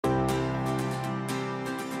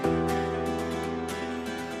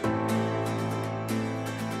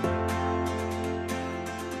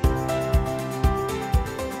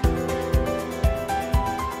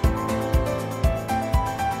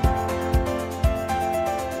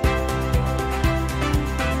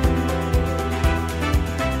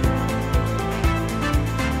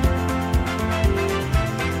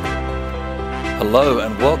Hello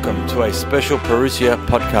and welcome to a special Parousia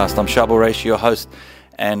podcast. I'm Sharbel Reishi, your host,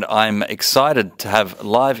 and I'm excited to have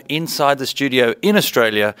live inside the studio in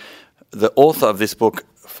Australia the author of this book,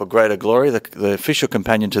 For Greater Glory, the official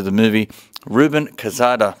companion to the movie, Ruben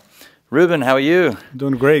Quezada. Ruben, how are you?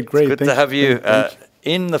 Doing great. It's good to have you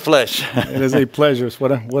in the flesh. It is a pleasure. It's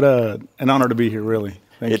an honor to be here, really.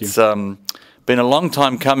 Thank you. It's been a long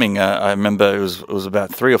time coming. I remember it was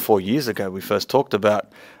about 3 or 4 years ago we first talked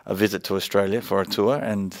about a visit to Australia for a tour,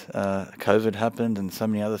 and COVID happened and so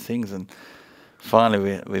many other things, and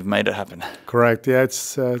finally we've made it happen. Correct. Yeah,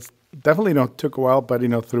 it's definitely took a while, but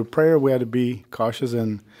through prayer we had to be cautious,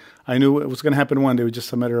 and I knew it was going to happen one day. It was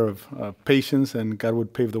just a matter of patience, and God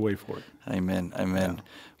would pave the way for it. Amen. Yeah.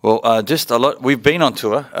 Well, just a lot. We've been on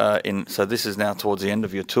tour, so this is now towards the end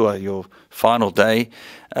of your tour, your final day.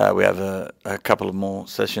 We have a couple of more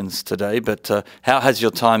sessions today, but how has your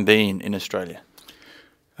time been in Australia?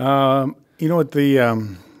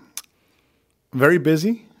 Very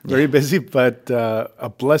busy, but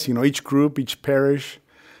a blessing. Each group, each parish,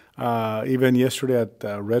 even yesterday at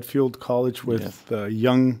Redfield College with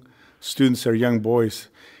young students or young boys.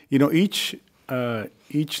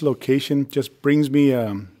 Each location just brings me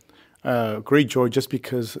great joy, just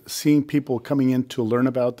because seeing people coming in to learn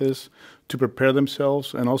about this, to prepare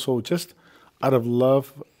themselves, and also just out of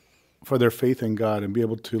love for their faith in God, and be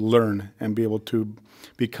able to learn and be able to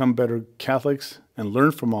become better Catholics and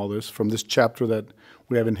learn from all this, from this chapter that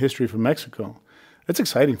we have in history from Mexico. It's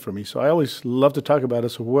exciting for me. So I always love to talk about it.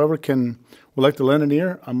 So whoever would like to lend an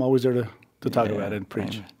ear, I'm always there to talk about it and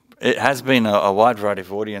preach. Amen. It has been a wide variety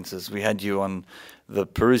of audiences. We had you on the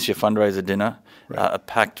Parousia fundraiser dinner, a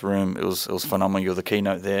packed room. It was phenomenal. You were the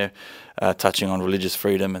keynote there, touching on religious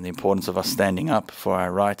freedom and the importance of us standing up for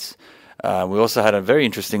our rights. We also had a very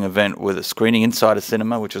interesting event with a screening inside a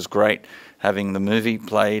cinema, which was great, having the movie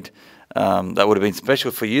played. That would have been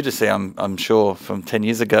special for you to see, I'm sure, from 10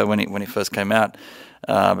 years ago when it first came out.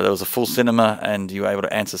 But there was a full cinema, and you were able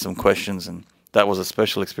to answer some questions, and that was a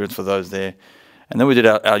special experience for those there. And then we did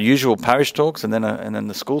our usual parish talks, and then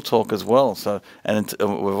the school talk as well. So, and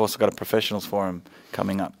we've also got a professionals forum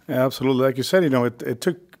coming up. Yeah, absolutely. Like you said, it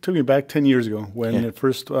took me back 10 years ago when it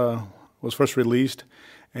first was first released,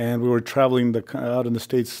 and we were traveling out in the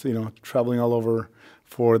States, traveling all over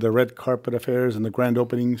for the red carpet affairs and the grand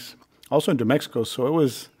openings, also into Mexico. So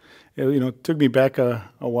it took me back a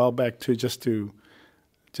while back to just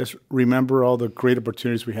remember all the great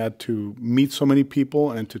opportunities we had to meet so many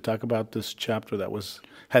people and to talk about this chapter that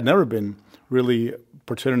had never been really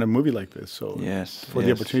portrayed in a movie like this. So the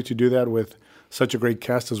opportunity to do that with such a great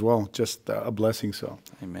cast as well, just a blessing. So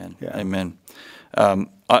Amen. Yeah. Amen.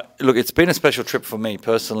 Look, it's been a special trip for me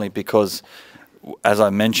personally because, as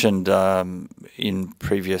I mentioned in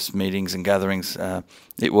previous meetings and gatherings,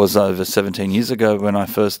 it was over 17 years ago when I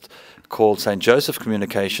first called St. Joseph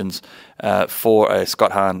Communications for a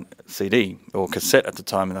Scott Hahn CD or cassette at the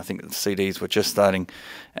time, and I think the CDs were just starting.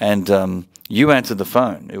 And you answered the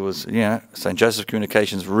phone. It was St. Joseph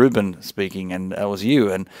Communications, Ruben speaking, and that was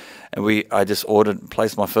you. And I just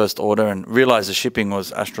placed my first order, and realized the shipping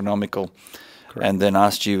was astronomical. Correct. And then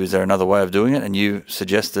asked you, is there another way of doing it? And you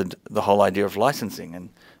suggested the whole idea of licensing, and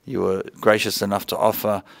you were gracious enough to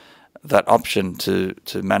offer that option to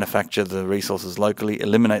manufacture the resources locally,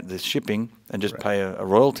 eliminate the shipping, and just pay a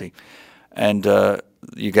royalty. And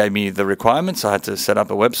you gave me the requirements. I had to set up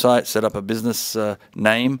a website, set up a business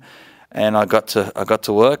name, and I got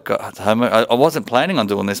to work. Got home. I wasn't planning on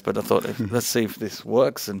doing this, but I thought, let's see if this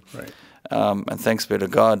works. And and thanks be to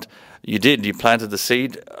God, you did. You planted the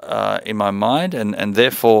seed in my mind, and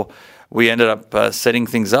therefore we ended up setting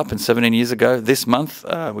things up. And 17 years ago, this month,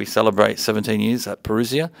 we celebrate 17 years at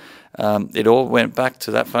Parousia. It all went back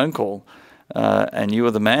to that phone call, and you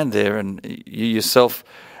were the man there, and you yourself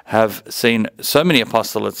have seen so many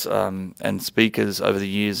apostolates and speakers over the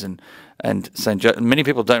years, and many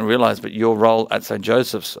people don't realize, but your role at St.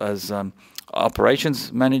 Joseph's as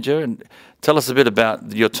operations manager. And tell us a bit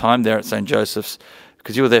about your time there at St. Joseph's,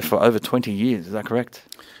 because you were there for over 20 years. Is that correct?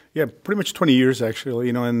 Yeah, pretty much 20 years actually.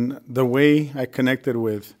 And the way I connected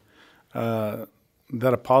with that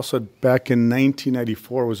apostle back in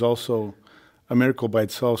 1994 was also a miracle by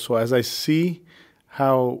itself. So as I see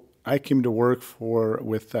how I came to work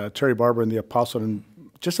with Terry Barber and the apostle, and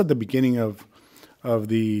just at the beginning of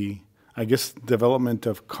the, development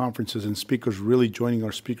of conferences and speakers really joining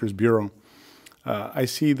our speakers bureau, I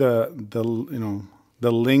see the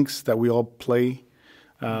links that we all play.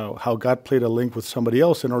 How God played a link with somebody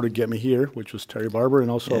else in order to get me here, which was Terry Barber,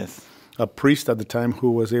 and also a priest at the time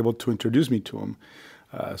who was able to introduce me to him.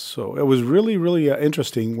 So it was really, really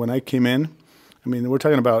interesting when I came in. I mean, we're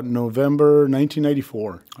talking about November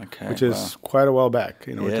 1994, which is quite a while back.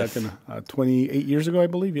 You know, Yes. we're talking 28 years ago, I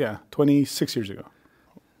believe. Yeah, 26 years ago.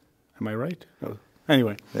 Am I right? No.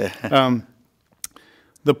 Anyway,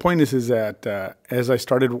 the point is that as I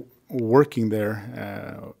started working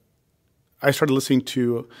there, I started listening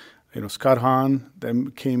to, Scott Hahn.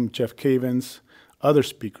 Then came Jeff Cavins, other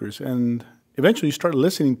speakers, and eventually you start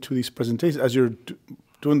listening to these presentations as you're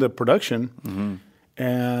doing the production. Mm-hmm.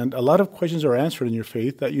 And a lot of questions are answered in your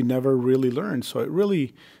faith that you never really learned. So it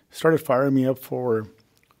really started firing me up for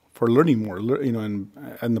learning more,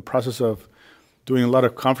 and the process of doing a lot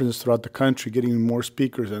of conferences throughout the country, getting more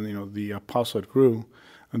speakers, and, the apostolate grew.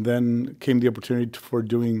 And then came the opportunity for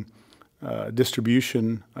doing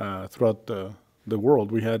distribution throughout the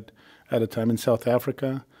world. We had, at a time, in South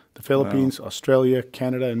Africa, the Philippines, Australia,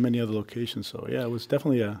 Canada, and many other locations. So, yeah, it was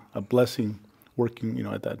definitely a blessing working,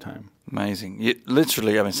 at that time. Amazing.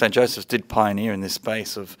 Literally, I mean, St. Joseph's did pioneer in this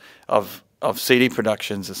space of CD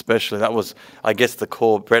productions, especially. That was, I guess, the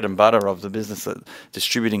core bread and butter of the business,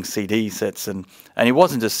 distributing CD sets. And it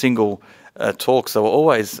wasn't just single talks. There were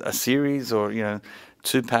always a series or,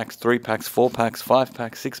 2 packs, 3 packs, 4 packs, 5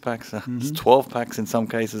 packs, 6 packs, 12 packs in some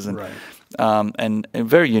cases. And, right. and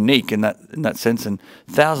very unique in that sense, and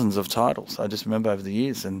thousands of titles. I just remember over the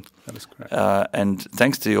years. And that is correct. And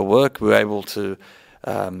thanks to your work, we were able to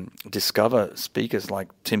discover speakers like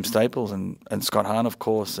Tim Staples and Scott Hahn, of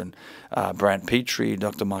course, and Brant Petrie,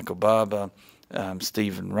 Dr. Michael Barber,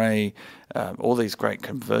 Stephen Ray, all these great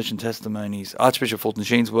conversion testimonies. Archbishop Fulton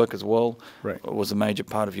Sheen's work as well was a major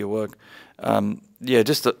part of your work.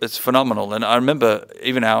 It's phenomenal. And I remember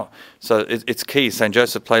even it's key, St.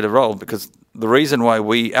 Joseph played a role, because the reason why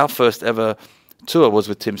our first ever tour was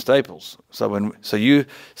with Tim Staples. So you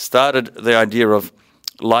started the idea of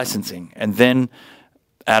licensing, and then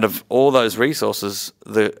out of all those resources,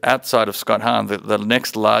 outside of Scott Hahn, the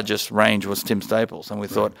next largest range was Tim Staples. And we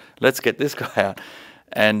thought, let's get this guy out.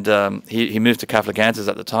 And he moved to Catholic Answers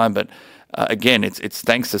at the time. But again, it's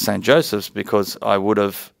thanks to St. Joseph's, because I would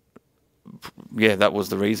have, that was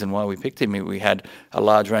the reason why we picked him. We had a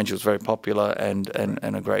large range. He was very popular and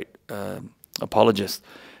a great apologist.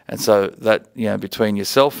 And so that, between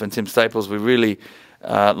yourself and Tim Staples, we really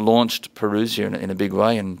launched Parousia in a big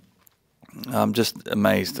way. And I'm just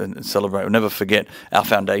amazed and celebrate. We'll never forget our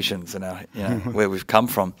foundations and our, where we've come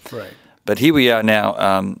from. Right. But here we are now,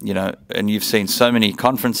 and you've seen so many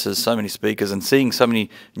conferences, so many speakers, and seeing so many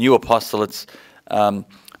new apostolates.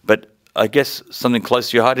 But I guess something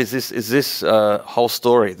close to your heart is this whole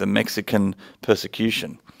story, the Mexican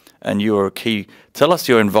persecution, and you are a key. Tell us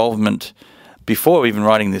your involvement before even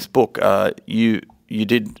writing this book. You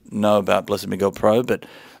did know about Blessed Miguel Pro, but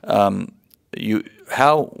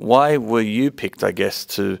why were you picked, I guess,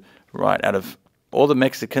 to write out of all the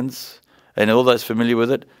Mexicans and all those familiar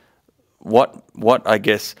with it? What I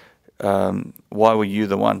guess, why were you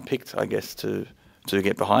the one picked, I guess, to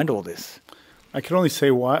get behind all this? I can only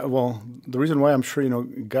say why. Well, the reason why, I'm sure,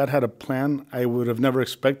 God had a plan. I would have never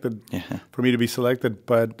expected for me to be selected,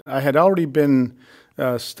 but I had already been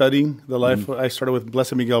studying the life. I started with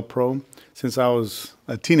Blessed Miguel Pro since I was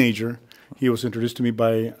a teenager. He was introduced to me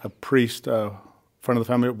by a priest, friend of the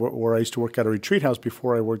family, where I used to work at a retreat house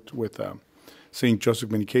before I worked with St. Joseph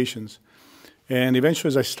Communications. And eventually,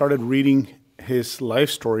 as I started reading his life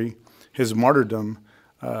story, his martyrdom,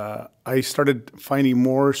 I started finding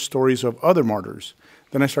more stories of other martyrs.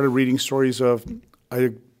 Then I started reading stories of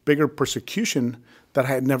a bigger persecution that I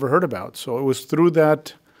had never heard about. So it was through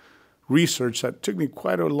that research that took me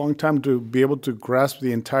quite a long time to be able to grasp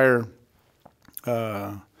the entire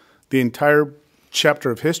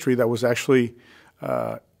chapter of history that was actually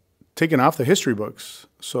taken off the history books,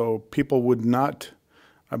 so people would not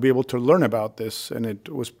be able to learn about this. And it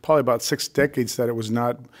was probably about 6 decades that it was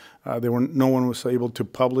not. No one was able to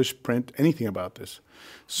publish, print anything about this.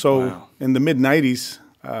 So in the mid '90s,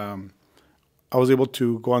 I was able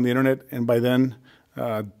to go on the internet, and by then,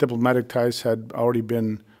 diplomatic ties had already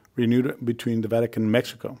been renewed between the Vatican and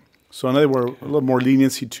Mexico. So now there were a little more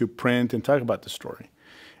leniency to print and talk about the story.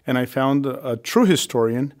 And I found a true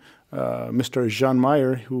historian, Mr. Jean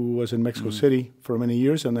Meyer, who was in Mexico City for many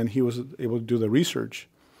years, and then he was able to do the research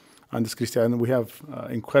on this Christianity. We have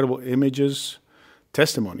incredible images,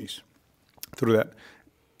 testimonies through that.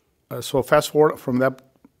 So fast forward from that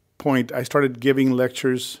point, I started giving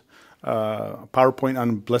lectures, PowerPoint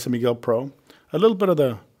on Blessed Miguel Pro, a little bit of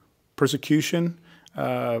the persecution.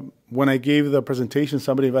 When I gave the presentation,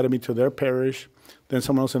 somebody invited me to their parish. Then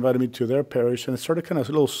someone else invited me to their parish, and it started kind of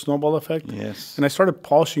a little snowball effect. Yes. And I started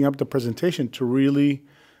polishing up the presentation to really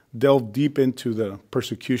delved deep into the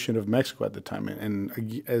persecution of Mexico at the time.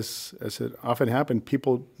 And as it often happened,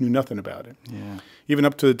 people knew nothing about it. Yeah. Even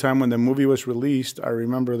up to the time when the movie was released, I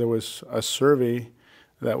remember there was a survey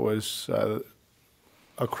that was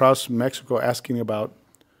across Mexico asking about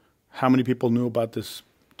how many people knew about this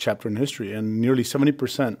chapter in history. And nearly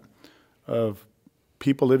 70% of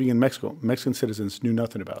people living in Mexico, Mexican citizens, knew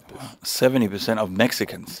nothing about this. 70% of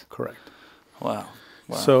Mexicans. Correct. Wow.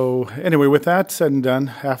 Wow. So anyway, with that said and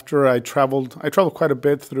done, after I traveled quite a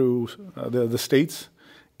bit through the States,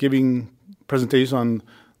 giving presentations on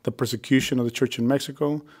the persecution of the church in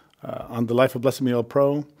Mexico, on the life of Blessed Miguel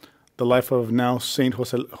Pro, the life of now Saint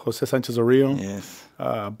Jose Sanchez Orillo, Yes.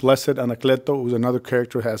 Blessed Anacleto, who's another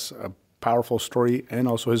character who has a powerful story, and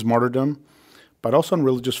also his martyrdom, but also on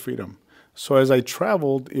religious freedom. So as I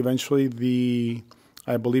traveled, eventually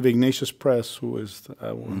I believe Ignatius Press, who is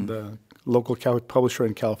the local Catholic publisher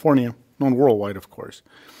in California, known worldwide, of course,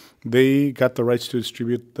 they got the rights to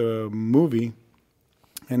distribute the movie.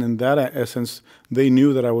 And in that essence, they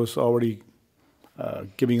knew that I was already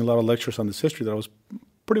giving a lot of lectures on this history, that I was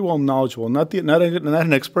pretty well knowledgeable. Not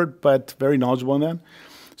an expert, but very knowledgeable in that.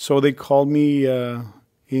 So they called me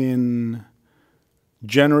in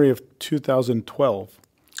January of 2012,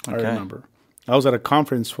 I remember. I was at a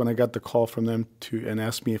conference when I got the call from them and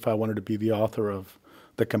asked me if I wanted to be the author of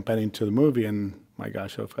the companion to the movie. And my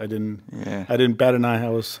gosh, I didn't bat an eye. I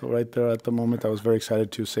was right there at the moment. I was very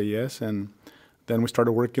excited to say yes. And then we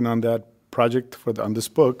started working on that project on this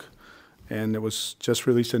book. And it was just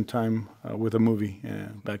released in time with a movie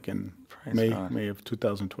back in May of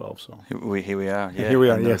 2012. So here we are. Yeah. Here we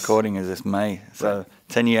are. And the recording is this May. So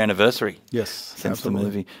 10-year anniversary. Yes, since absolutely. the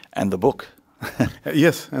movie and the book.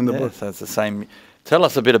 Yes, and the book. So it's the same. Tell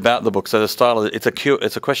us a bit about the book. So the style, it's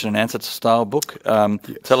a question and answer style book. Yes.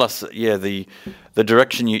 Tell us, the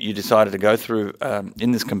direction you decided to go through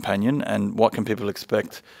in this companion, and what can people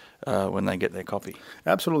expect when they get their copy?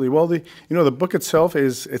 Absolutely. Well, the book itself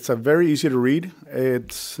it's a very easy to read.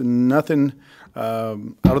 It's nothing out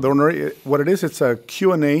of the ordinary. What it is, it's a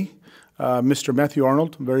Q&A. Mr. Matthew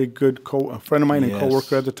Arnold, very good friend of mine and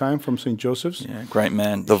co-worker at the time from St. Joseph's. Yeah, great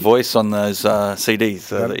man. The voice on those CDs.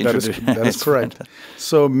 That is correct.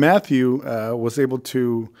 So Matthew was able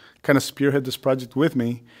to kind of spearhead this project with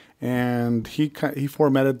me, and he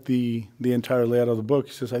formatted the entire layout of the book.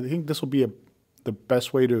 He says, I think this will be the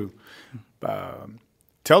best way to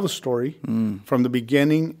tell the story from the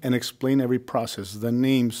beginning and explain every process, the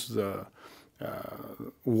names,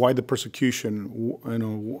 why the persecution,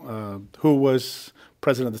 who was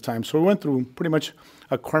present at the time. So we went through pretty much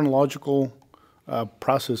a chronological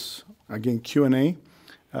process, again, Q&A,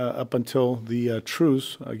 up until the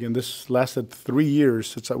truce. Again, this lasted 3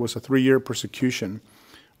 years. It was a 3-year persecution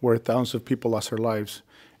where thousands of people lost their lives.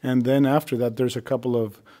 And then after that, there's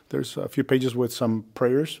a few pages with some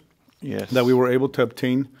prayers that we were able to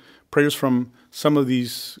obtain, prayers from some of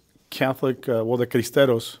these Catholic, the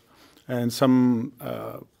Cristeros, and some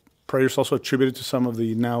prayers also attributed to some of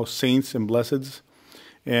the now saints and blesseds,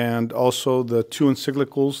 and also the 2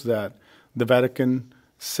 encyclicals that the Vatican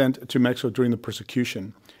sent to Mexico during the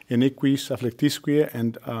persecution, Iniquis Afflictisque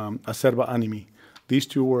and Acerba Animi. These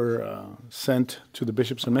 2 were sent to the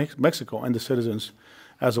bishops in Mexico and the citizens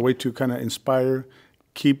as a way to kind of inspire,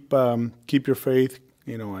 keep your faith,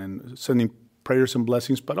 and sending prayers and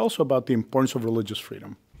blessings, but also about the importance of religious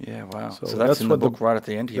freedom. Yeah, wow. So that's in the book right at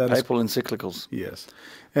the end here, papal encyclicals. Yes.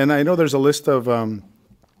 And I know there's a list of,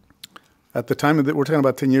 at the time, we're talking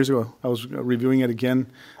about 10 years ago, I was reviewing it again.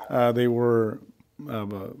 They were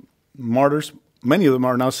martyrs. Many of them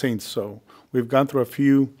are now saints. So we've gone through a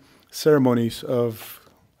few ceremonies of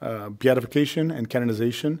beatification and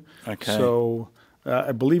canonization. Okay. So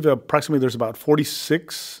I believe approximately there's about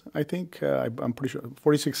 46, I think, I'm pretty sure,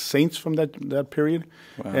 46 saints from that period.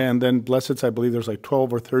 Wow. And then blesseds, I believe there's like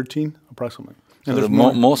 12 or 13 approximately. So there's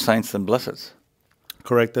more saints than blesseds.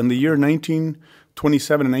 Correct. And the year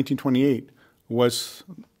 1927 and 1928 was,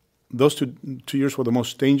 those two years were the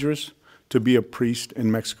most dangerous to be a priest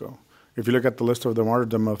in Mexico. If you look at the list of the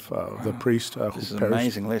martyrdom of the priest who This is perished. an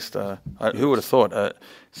amazing list. Who would have thought?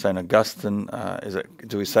 St. Augustine,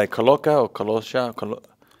 do we say Coloca or Colossia?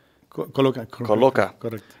 Coloca.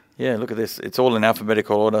 Correct. Yeah, look at this. It's all in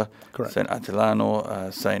alphabetical order. Correct. St.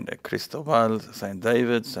 Attilano, St. Cristobal, St.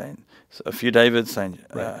 David, a few Davids, St.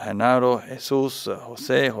 Genaro, Jesus,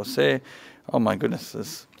 Jose. Oh my goodness,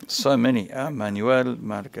 there's so many. Manuel,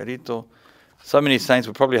 Margarito. So many saints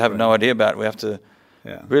we probably have no idea about. We have to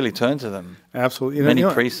really turn to them. Absolutely. Many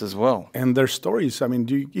priests as well. And their stories, I mean,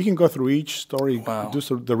 you can go through each story, do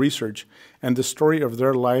the research, and the story of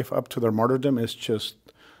their life up to their martyrdom is just,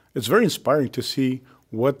 it's very inspiring to see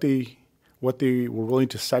what they were willing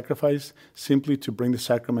to sacrifice simply to bring the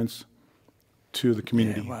sacraments to the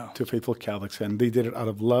community, to faithful Catholics. And they did it out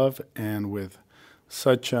of love and with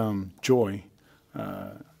such joy,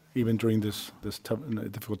 even during this tough,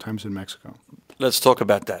 difficult times in Mexico. Let's talk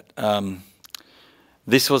about that.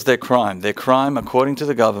 This was their crime. Their crime, according to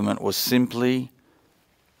the government, was simply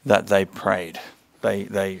that they prayed.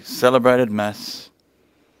 They celebrated Mass.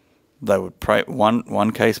 They would pray,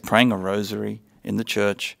 one case praying a rosary in the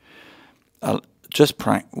church, just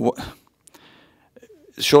praying.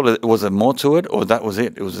 Surely was there more to it, or that was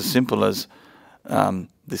it? It was as simple as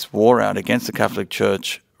this war out against the Catholic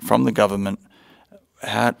Church from the government.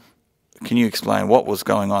 How can you explain what was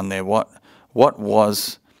going on there? What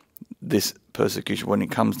was this persecution when it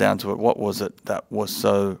comes down to it? What was it that was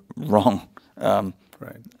so wrong?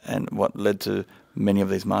 Right. And what led to many of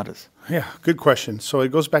these martyrs? Yeah, good question. So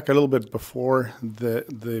it goes back a little bit before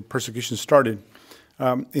the persecution started.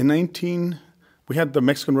 We had the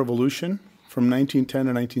Mexican Revolution from 1910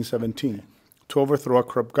 to 1917 to overthrow a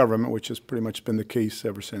corrupt government, which has pretty much been the case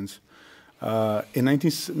ever since. In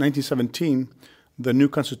 1917, the new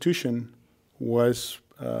constitution was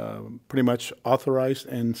pretty much authorized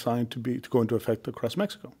and signed to go into effect across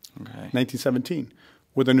Mexico. Okay. 1917,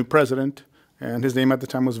 with a new president, and his name at the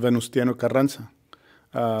time was Venustiano Carranza.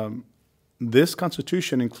 This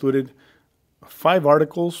constitution included 5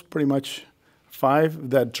 articles, pretty much 5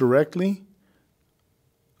 that directly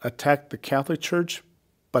attacked the Catholic Church,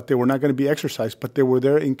 but they were not going to be exercised, but they were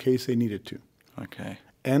there in case they needed to. Okay.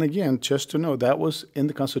 And again, just to know, that was in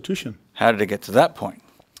the Constitution. How did it get to that point?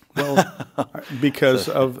 Well, because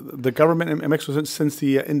of the government in Mexico, since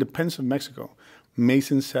the independence of Mexico,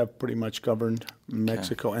 Masons have pretty much governed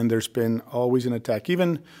Mexico, and there's been always an attack.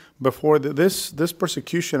 Even before this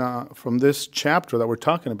persecution from this chapter that we're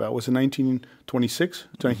talking about was in 1926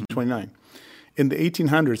 to 1929. In the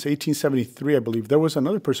 1800s, 1873, I believe, there was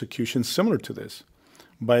another persecution similar to this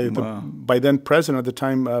by then president at the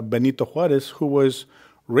time, Benito Juarez, who was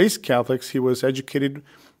raised Catholics. He was educated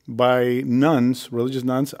by nuns, religious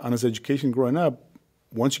nuns, on his education growing up.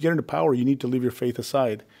 Once you get into power, you need to leave your faith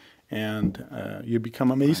aside, and you become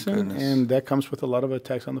a Mason, and that comes with a lot of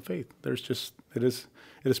attacks on the faith. It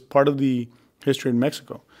is part of the history in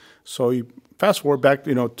Mexico. So you fast forward back,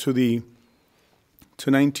 to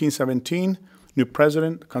 1917, new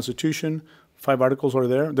president, Constitution, 5 articles are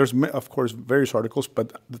there. There's of course various articles,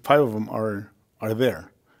 but the 5 of them are there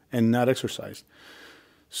and not exercised.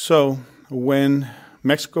 So when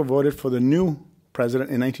Mexico voted for the new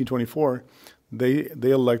president in 1924, they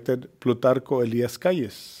elected Plutarco Elias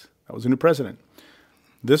Calles. That was the new president.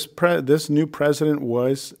 This new president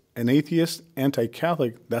was an atheist,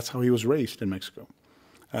 anti-Catholic. That's how he was raised in Mexico.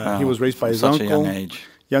 He was raised by his uncle. Such a young age.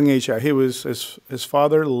 Young age. He was his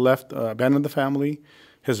father abandoned the family.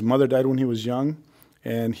 His mother died when he was young,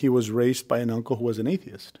 and he was raised by an uncle who was an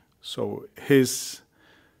atheist. So his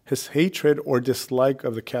hatred or dislike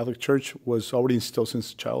of the Catholic Church was already instilled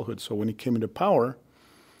since childhood. So when he came into power,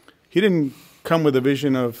 he didn't come with a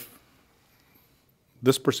vision of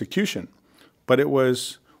this persecution, but it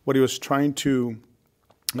was what he was trying to,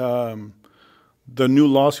 the new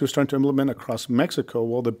laws he was trying to implement across Mexico.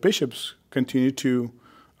 Well, the bishops continued to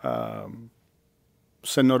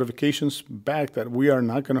send notifications back that we are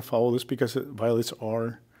not going to follow this because it violates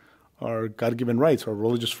our God-given rights, our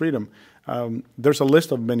religious freedom. There's a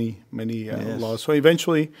list of many laws. So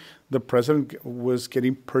eventually, the president was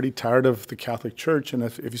getting pretty tired of the Catholic Church. And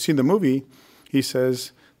if you've seen the movie, he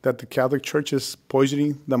says that the Catholic Church is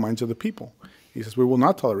poisoning the minds of the people. He says, we will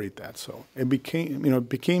not tolerate that. So it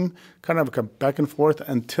became kind of a back and forth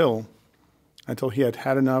until he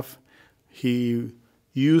had enough. He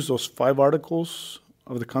used those 5 articles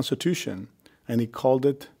of the Constitution, and he called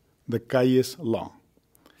it the Calles Law.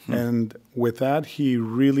 And with that, he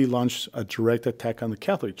really launched a direct attack on the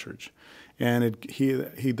Catholic Church. And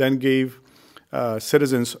he then gave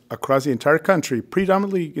citizens across the entire country,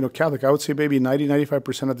 predominantly Catholic, I would say maybe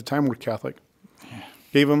 90-95% of the time were Catholic,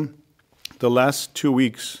 gave them the last 2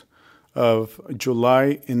 weeks of July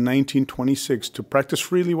in 1926 to practice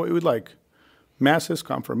freely what you would like. Masses,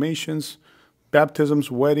 confirmations, baptisms,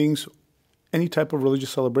 weddings, any type of religious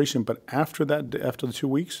celebration. But after the 2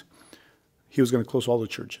 weeks, he was going to close all the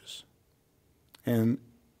churches. And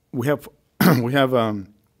we have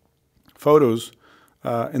photos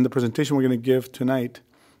in the presentation we're going to give tonight,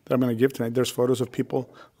 There's photos of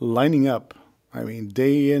people lining up,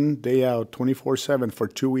 day in, day out, 24/7 for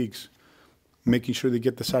 2 weeks, making sure they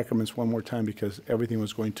get the sacraments one more time because everything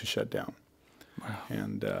was going to shut down. Wow.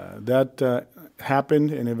 And that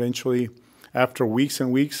happened, and eventually, after weeks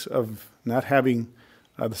and weeks of not having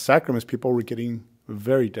the sacraments, people were getting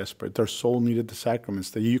very desperate. Their soul needed the sacraments,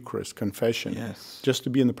 the Eucharist, confession, just to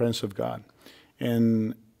be in the presence of God.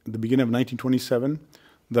 And at the beginning of 1927,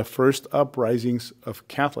 the first uprisings of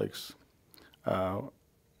Catholics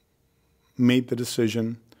made the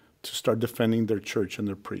decision to start defending their church and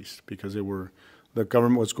their priests, because the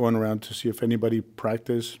government was going around to see if anybody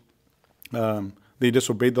practiced. They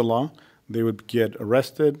disobeyed the law, they would get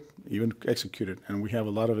arrested, even executed. And we have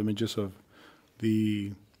a lot of images of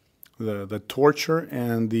the torture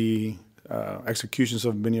and the executions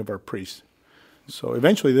of many of our priests. So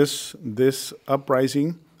eventually this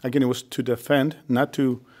uprising, again, it was to defend, not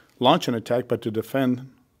to launch an attack, but to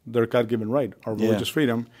defend their God-given right, our religious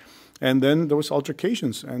freedom. And then there was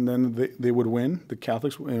altercations, and then they would win. The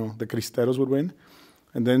Catholics, the Cristeros would win.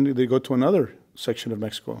 And then they go to another section of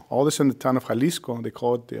Mexico. All this in the town of Jalisco, they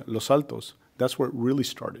call it Los Altos. That's where it really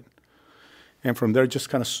started. And from there, it just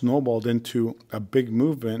kind of snowballed into a big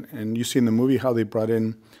movement. And you see in the movie how they brought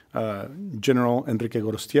in General Enrique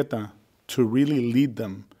Gorostieta to really lead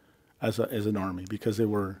them as an army, because they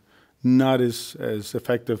were not as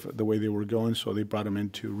effective the way they were going. So they brought him in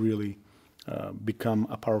to really become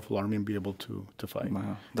a powerful army and be able to fight.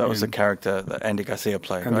 Wow. That was the character that Andy Garcia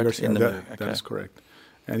played, Andy right? Garcia, in the movie. Okay. That is correct.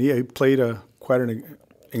 And he played quite an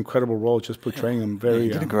incredible role, just portraying him very... he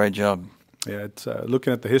did a great job. Yeah, it's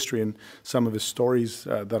looking at the history and some of his stories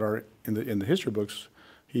that are in the history books,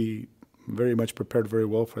 he very much prepared very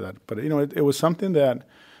well for that. But, it was something that,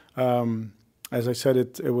 as I said,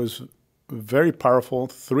 it was very powerful,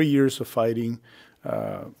 3 years of fighting,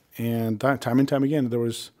 and time and time again, there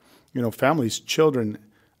was, families, children,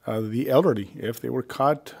 the elderly, if they were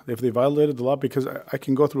caught, if they violated the law, because I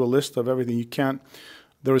can go through a list of everything. You can't,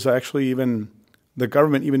 there was actually the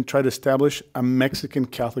government even tried to establish a Mexican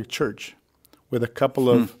Catholic church with a couple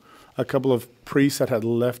of priests that had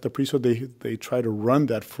left the priesthood. They tried to run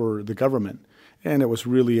that for the government. And it was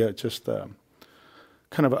really just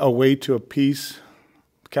kind of a way to appease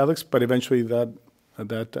Catholics, but eventually that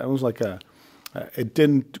was like it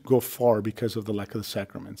didn't go far because of the lack of the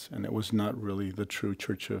sacraments, and it was not really the true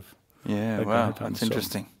church of... Yeah, wow, that's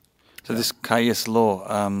interesting. So this Calles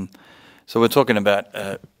law, so we're talking about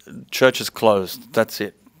churches closed, that's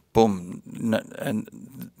it, boom.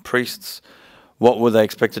 And priests, what were they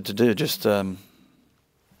expected to do? Just,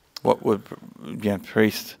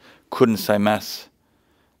 priests couldn't say Mass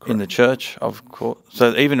in the church, of course.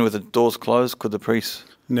 So even with the doors closed, could the priests...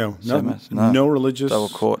 No, no religious, they were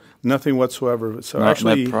caught. Nothing whatsoever. So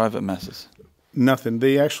no private masses. Nothing.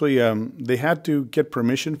 They actually they had to get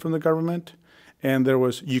permission from the government, and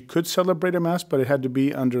you could celebrate a Mass, but it had to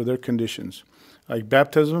be under their conditions. Like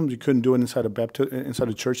baptism, you couldn't do it inside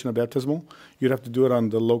a church in a baptismal. You'd have to do it on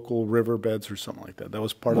the local riverbeds or something like that. That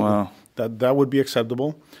was part of it. That would be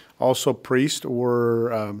acceptable. Also, priests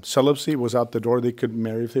or celibacy was out the door. They could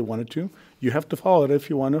marry if they wanted to. You have to follow it if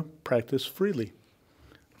you want to practice freely.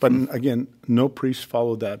 But again, no priest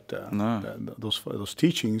followed those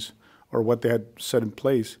teachings or what they had set in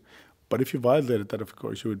place. But if you violated that, of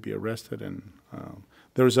course, you would be arrested. And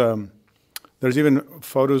there's even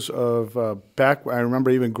photos of back. I remember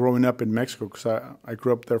even growing up in Mexico, because I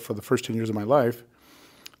grew up there for the first 10 years of my life.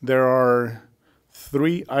 There are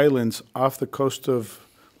 3 islands off the coast of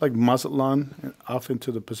like Mazatlan, off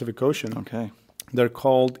into the Pacific Ocean. Okay, they're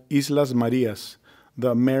called Islas Marias,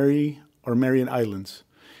 the Marian Islands.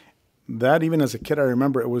 That, even as a kid, I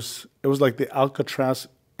remember it was like the Alcatraz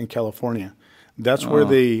in California. That's where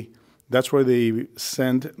they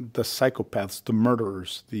send the psychopaths, the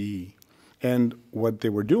murderers, and what they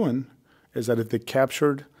were doing is that if they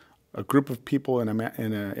captured a group of people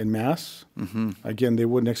in mass, again, they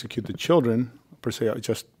wouldn't execute the children per se.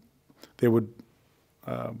 They would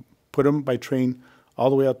put them by train all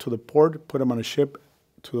the way out to the port, put them on a ship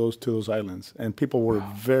to those islands, and people were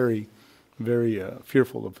very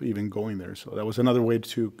fearful of even going there. So that was another way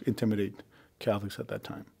to intimidate Catholics at that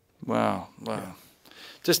time. Wow. Yeah.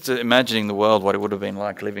 Just imagining the world, what it would have been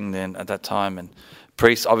like living then at that time. And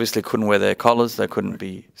priests obviously couldn't wear their collars. They couldn't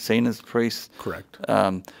be seen as priests. Correct.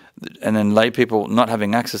 And then lay people not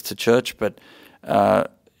having access to church, but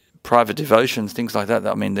private devotions, things like that.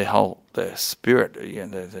 I mean, their spirit,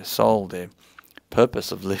 their soul, their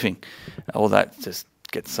purpose of living, all that just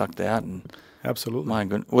gets sucked out. And absolutely. My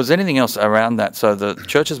goodness. Was there anything else around that? So the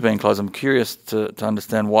church has been closed. I'm curious to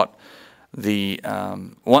understand what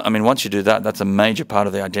once you do that, that's a major part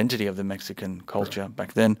of the identity of the Mexican culture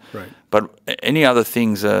back then. Right. But any other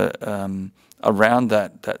things around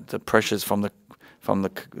that the pressures from the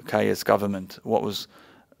Calles government? What was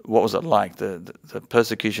it like? The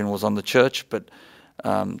persecution was on the church, but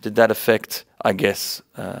Did that affect, I guess,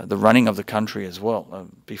 the running of the country as well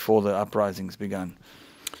before the uprisings began?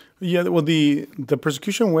 Yeah, well, the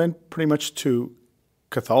persecution went pretty much to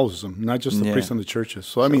Catholicism, not just the priests and the churches.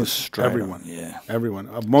 So, I mean, everyone. Everyone.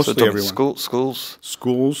 Mostly everyone.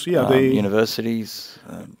 Schools, yeah. Universities,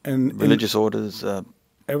 and religious orders,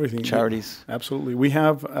 everything. Charities. Yeah, absolutely. We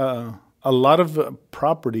have a lot of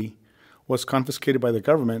property was confiscated by the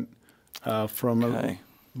government from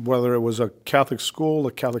whether it was a Catholic school,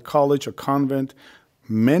 a Catholic college, a convent.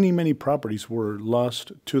 Many properties were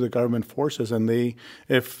lost to the government forces, and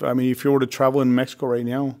if you were to travel in Mexico right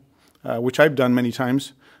now, which I've done many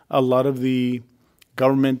times, a lot of the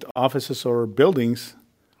government offices or buildings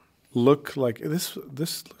look like this.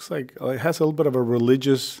 This looks like it has a little bit of a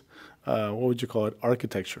religious, what would you call it,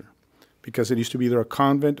 architecture, because it used to be either a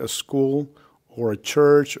convent, a school, or a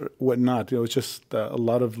church, or whatnot. It's just a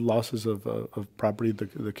lot of losses of property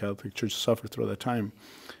the Catholic Church suffered through that time.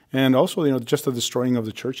 And also, just the destroying of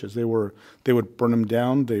the churches. They would burn them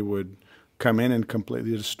down. They would come in and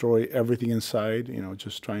completely destroy everything inside.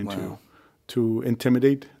 Just trying to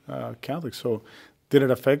intimidate Catholics. So, did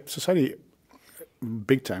it affect society?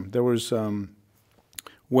 Big time. There was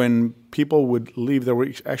when people would leave. There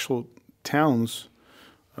were actual towns,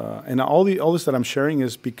 and all this that I'm sharing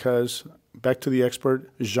is because back to the expert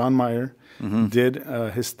Jean Meyer did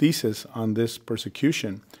his thesis on this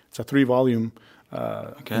persecution. It's a 3-volume.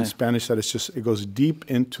 In Spanish, that it goes deep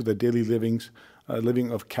into the daily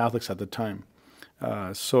living of Catholics at the time.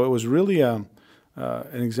 So it was really an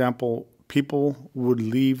example. People would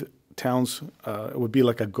leave towns. It would be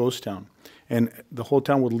like a ghost town, and the whole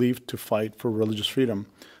town would leave to fight for religious freedom.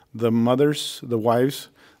 The mothers, the wives,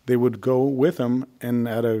 they would go with them, and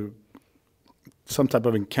at some type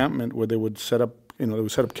of encampment where they would set up. They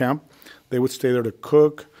would set up camp. They would stay there to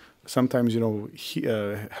cook. Sometimes,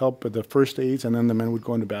 help with the first aids, and then the men would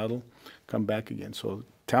go into battle, come back again. So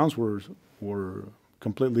towns were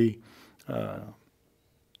completely,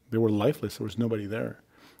 they were lifeless. There was nobody there.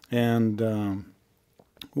 And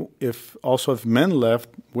if men left,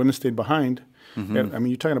 women stayed behind.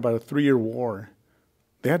 You're talking about a 3-year war.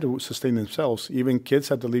 They had to sustain themselves. Even kids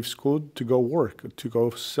had to leave school to go work, to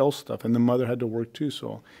go sell stuff, and the mother had to work too.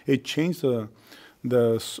 So it changed the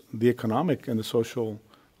economic and the social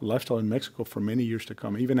lifestyle in Mexico for many years to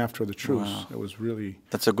come, even after the truce. Wow. It was really...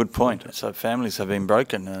 That's a good point. So families have been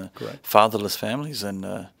broken, fatherless families,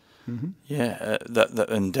 and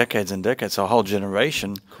in decades and decades, a whole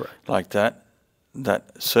generation like that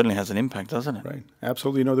certainly has an impact, doesn't it? Right,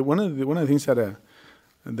 absolutely. One of the things that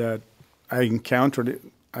I encountered,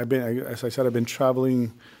 as I said, I've been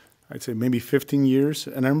traveling, I'd say maybe 15 years,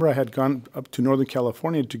 and I remember I had gone up to Northern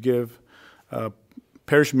California to give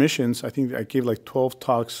parish missions. I think I gave like 12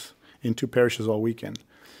 talks in 2 parishes all weekend.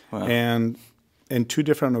 Wow. And in 2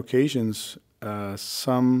 different occasions,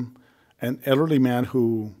 an elderly man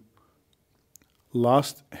who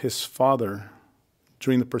lost his father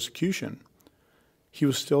during the persecution, he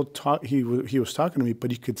was still he was talking to me,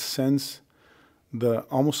 but you could sense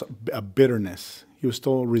almost a bitterness. He was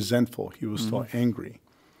still resentful. He was still angry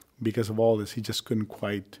because of all this. He just couldn't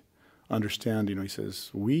quite understand. He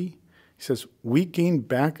says, we gained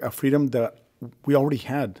back a freedom that we already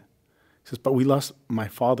had. He says, but we lost my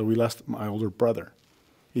father. We lost my older brother.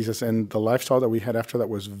 He says, and the lifestyle that we had after that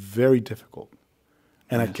was very difficult.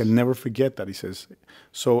 And I can never forget that, he says.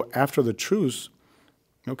 So after the truce,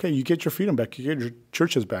 you get your freedom back. You get your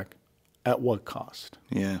churches back. At what cost?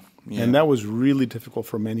 Yeah. And that was really difficult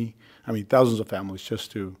for many, thousands of families,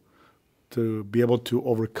 just to be able to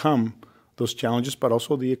overcome those challenges, but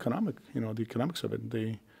also the economics of it.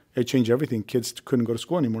 It changed everything. Kids couldn't go to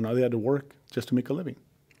school anymore. Now they had to work just to make a living.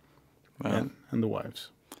 Wow. And the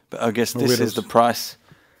wives. But I guess this is the price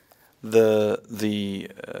the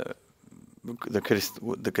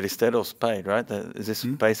Cristeros paid, right? Is this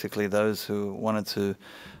basically those who wanted to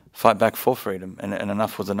fight back for freedom, and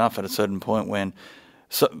enough was enough at a certain point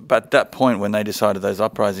but at that point when they decided those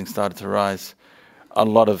uprisings started to rise, a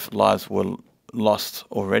lot of lives were lost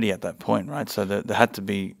already at that point, right? So there had to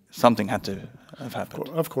be, something had to have happened.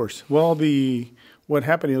 Of course. Well, what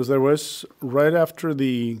happened is there was, right after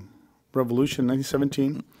the revolution,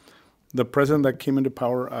 1917, the president that came into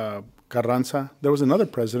power, Carranza, there was another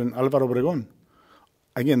president, Álvaro Obregón.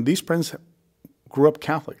 Again, these presidents grew up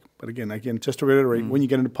Catholic. But again, just to reiterate, when you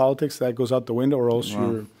get into politics, that goes out the window, or else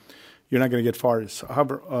you're not going to get far.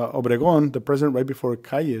 However, Obregón, the president right before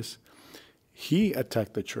Calles, he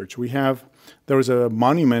attacked the church. There was a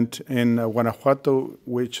monument in Guanajuato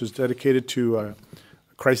which is dedicated to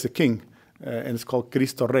Christ the King, and it's called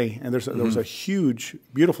Cristo Rey. And there was a huge,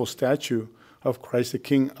 beautiful statue of Christ the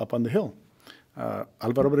King up on the hill.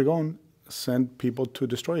 Alvaro Obregón sent people to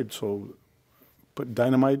destroy it. So put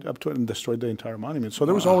dynamite up to it and destroyed the entire monument. So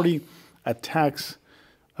there was already attacks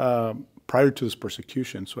prior to this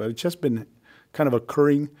persecution. So it's just been kind of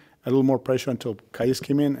occurring, a little more pressure until Calles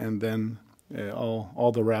came in, and then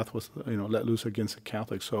all the wrath was let loose against the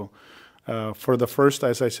Catholics. So for the first,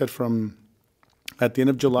 as I said, from at the end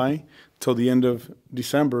of July till the end of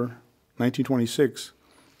December 1926,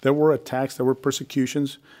 there were attacks, there were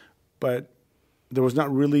persecutions, but there was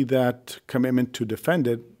not really that commitment to defend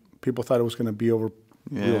it. People thought it was going to be over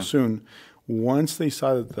real soon. Once they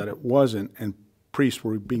saw that it wasn't, and priests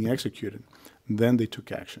were being executed, then they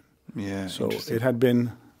took action. Yeah. So it had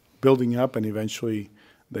been building up, and eventually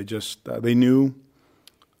they just they knew.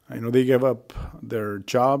 They gave up their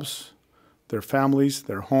jobs, their families,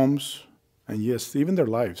 their homes, and yes, even their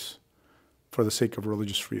lives, for the sake of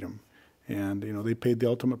religious freedom. And they paid the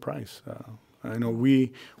ultimate price. I know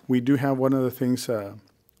we do have one of the things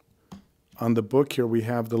on the book here. We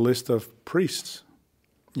have the list of priests,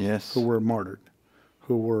 who were martyred,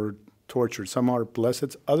 who were tortured. Some are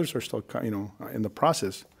blessed, others are still in the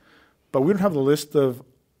process. But we don't have the list of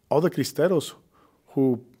all the cristeros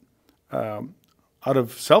who, out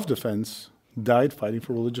of self-defense, died fighting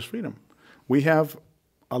for religious freedom. We have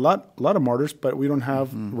a lot of martyrs, but we don't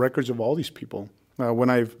have records of all these people. When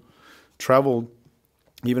I've traveled,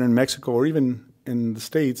 even in Mexico or even in the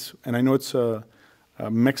States, and I know it's a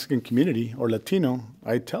Mexican community or Latino,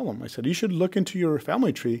 I tell them, I said, you should look into your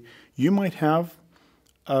family tree. You might have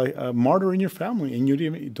a martyr in your family, and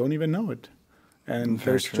you don't even know it. And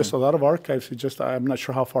there's just a lot of archives. I'm not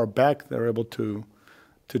sure how far back they're able to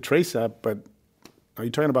trace that, but are you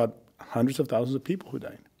talking about hundreds of thousands of people who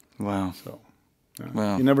died? Wow. So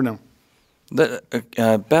you never know.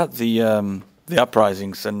 About the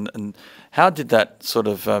uprisings and how did that sort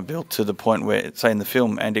of build to the point where, say in the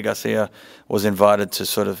film, Andy Garcia was invited to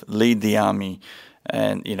sort of lead the army,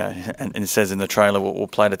 and and it says in the trailer, we'll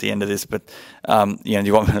play it at the end of this, but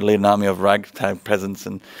you want me to lead an army of ragtag peasants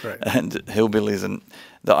and hillbillies, and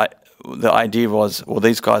the idea was, well,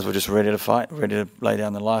 these guys were just ready to fight, ready to lay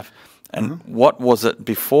down their life. And what was it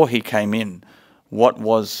before he came in? What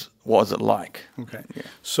was it like? Okay. Yeah.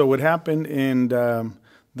 So what happened in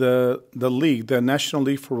the League, the National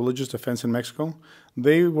League for Religious Defense in Mexico,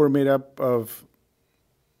 they were made up of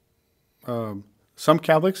some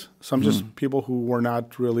Catholics, some just people who were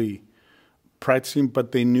not really practicing,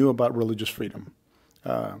 but they knew about religious freedom.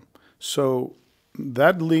 So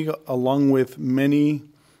that league, along with many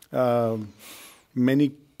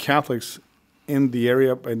Catholics in the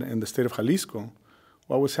area in the state of Jalisco,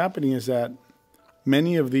 what was happening is that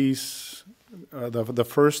many of these, the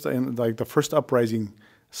first uprising,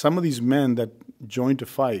 some of these men that joined to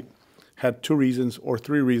fight had 2 reasons or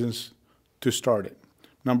 3 reasons to start it.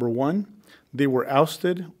 Number one, they were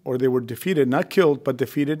ousted or they were defeated, not killed, but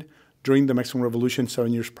defeated during the Mexican Revolution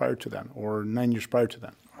 7 years prior to that, or 9 years prior to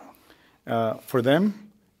that. For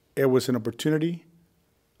them, it was an opportunity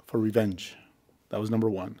for revenge. That was number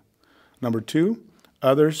one. Number two,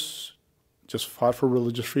 others just fought for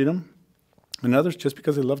religious freedom, and others just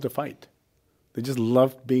because they loved to fight. They just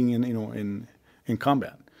loved being in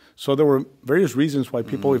combat. So there were various reasons why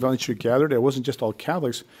people eventually gathered. It wasn't just all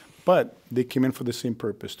Catholics, but they came in for the same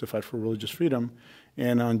purpose, to fight for religious freedom.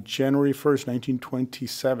 And on January 1st,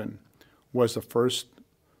 1927, was the first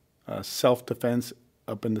self-defense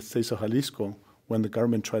up in the states of Jalisco, when the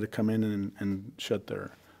government tried to come in and shut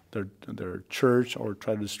their church or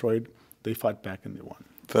try to destroy it. They fought back and they won.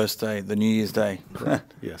 First day, the New Year's Day.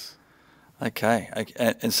 Correct. Yes. Okay.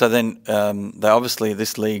 And so then they obviously,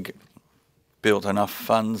 this league built enough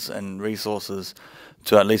funds and resources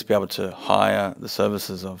to at least be able to hire the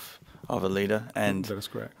services of a leader. And that is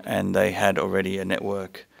correct. And they had already a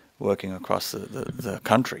network working across the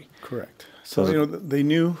country. Correct. So they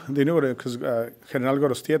knew it because General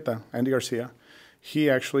Gorostieta, Andy Garcia,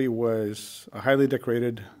 he actually was a highly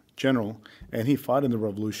decorated general, and he fought in the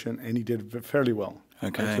revolution, and he did fairly well.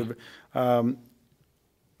 Okay.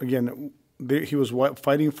 Again, he was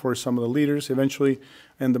fighting for some of the leaders. Eventually,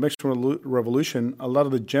 in the Mexican Revolution, a lot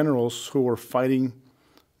of the generals who were fighting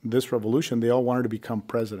this revolution, they all wanted to become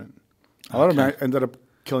president. A lot of them ended up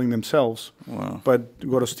killing themselves. Wow. But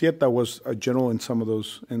Gorostieta was a general in some of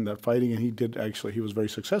those, in that fighting, and he was very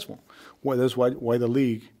successful. That's why the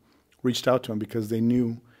League reached out to him, because they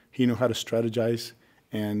knew he knew how to strategize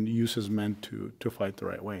and use his men to fight the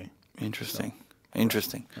right way. Interesting.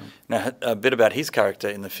 Interesting. Yeah. Now, a bit about his character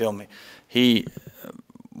in the film.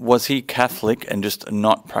 Was he Catholic and just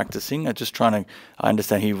not practicing? I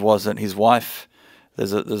understand he wasn't. His wife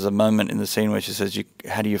there's a moment in the scene where she says,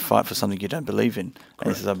 "How do you fight for something you don't believe in?" And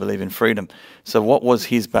he says, "I believe in freedom." So what was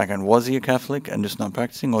his background? Was he a Catholic and just not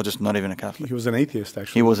practicing, or just not even a Catholic? He was an atheist,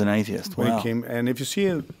 actually. He was an atheist. When Wow. he came, and if you see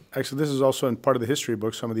him, actually, this is also in part of the history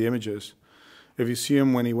book, some of the images. If you see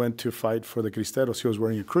him when he went to fight for the Cristeros, he was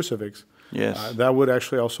wearing a crucifix. Yes. That would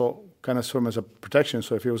actually also kind of serve as a protection.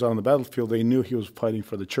 So if he was out on the battlefield, they knew he was fighting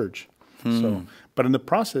for the church. So, but in the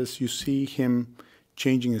process, you see him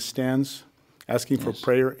changing his stance, asking for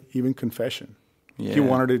prayer, even confession. Yeah. He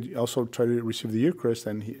wanted to also try to receive the Eucharist,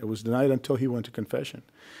 and it was denied until he went to confession.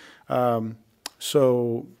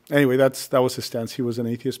 So anyway, that was his stance. He was an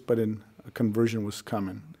atheist, but a conversion was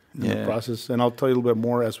common in the process. And I'll tell you a little bit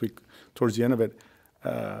more towards the end of it,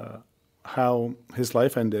 how his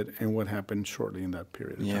life ended and what happened shortly in that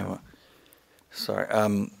period of time. Well, sorry.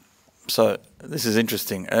 So this is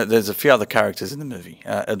interesting. There's a few other characters in the movie.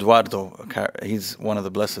 Eduardo, he's one of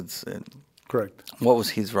the blesseds. Correct. What was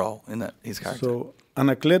his role in that? His character. So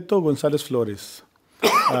Anacleto Gonzalez Flores,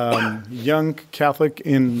 young Catholic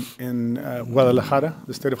in Guadalajara,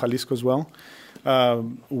 the state of Jalisco as well.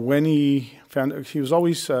 When he found, he was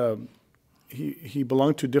always he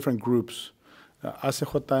belonged to different groups.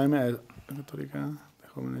 ACJM,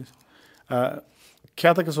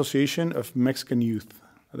 Catholic Association of Mexican Youth.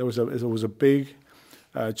 It was a big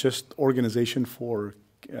just organization for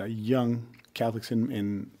young Catholics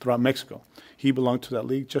throughout Mexico. He belonged to that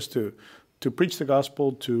league just to preach the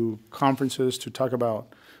gospel, to conferences, to talk about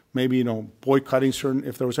maybe boycotting certain.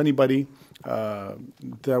 If there was anybody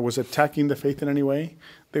that was attacking the faith in any way,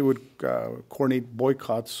 they would coordinate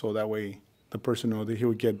boycotts so that way the person that he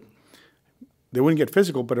would get. They wouldn't get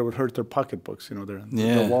physical, but it would hurt their pocketbooks,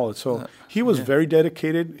 their wallet. So he was very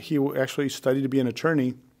dedicated. He actually studied to be an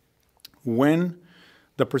attorney. When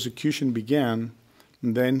the persecution began,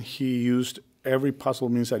 then he used every possible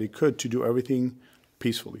means that he could to do everything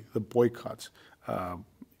peacefully. The boycotts,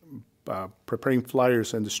 preparing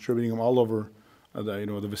flyers and distributing them all over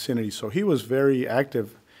the vicinity. So he was very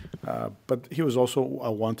active, but he was also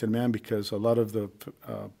a wanted man because a lot of the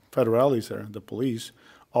federales there, the police,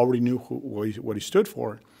 already knew what he stood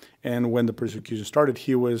for, and when the persecution started,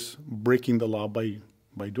 he was breaking the law by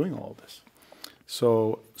doing all of this.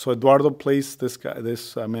 So Eduardo plays this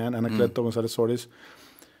man, Anacleto Gonzalez Flores.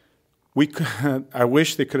 I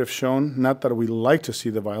wish they could have shown, not that we like to see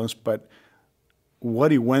the violence, but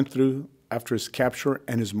what he went through after his capture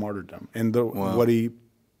and his martyrdom, and what he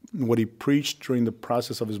preached during the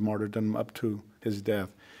process of his martyrdom up to his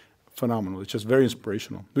death. Phenomenal. It's just very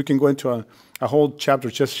inspirational. We can go into a whole chapter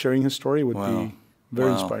just sharing his story would be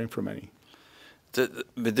very inspiring for many. But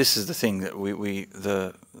this is the thing that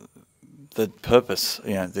the purpose,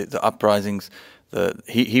 the uprisings.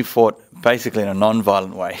 He fought basically in a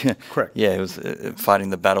non-violent way. Correct. Yeah, he was fighting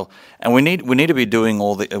the battle, and we need to be doing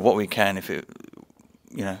what we can if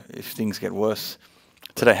things get worse.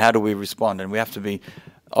 Today, how do we respond? And we have to be.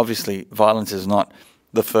 Obviously, violence is not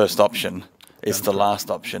the first option. It's the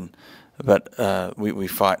last option, but we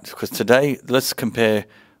fight. Because today, let's compare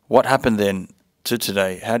what happened then to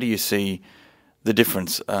today. How do you see the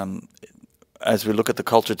difference? As we look at the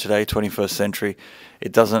culture today, 21st century,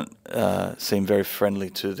 it doesn't seem very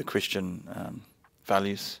friendly to the Christian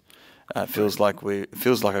values. It feels like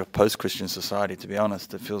a post-Christian society, to be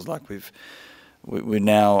honest. It feels like we're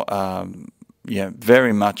now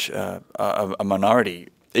very much a minority,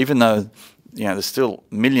 even though there's still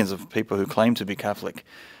millions of people who claim to be Catholic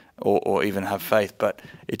or even have faith, but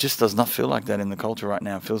it just does not feel like that in the culture right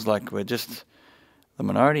now. It feels like we're just the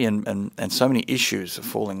minority, and so many issues are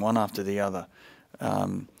falling one after the other.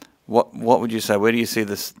 What would you say? Where do you see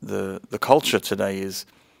the culture today is,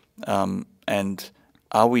 and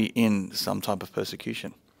are we in some type of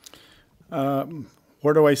persecution?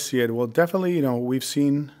 Where do I see it? Well, definitely, we've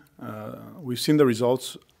seen the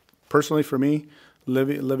results. Personally, for me,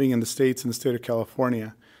 living in the States, in the state of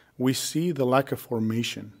California, we see the lack of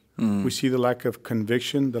formation. We see the lack of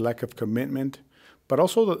conviction, the lack of commitment, but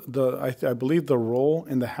also I believe the role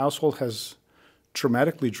in the household has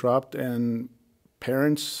dramatically dropped, and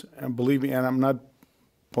parents, and believe me, and I'm not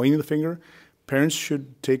pointing the finger, parents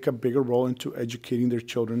should take a bigger role into educating their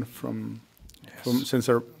children from since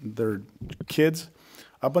they're kids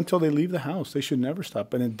up until they leave the house. They should never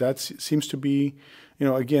stop. And that seems to be,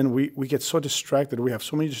 again, we get so distracted. We have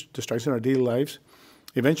so many distractions in our daily lives.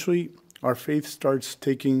 Eventually, our faith starts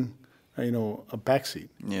taking, a backseat.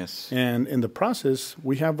 Yes. And in the process,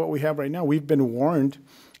 we have what we have right now. We've been warned,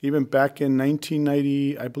 even back in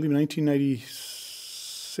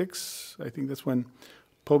 1996, I think that's when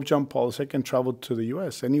Pope John Paul II traveled to the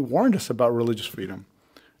U.S., and he warned us about religious freedom.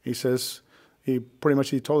 He says, he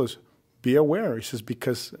told us, be aware. He says,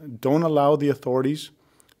 because don't allow the authorities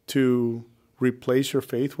to replace your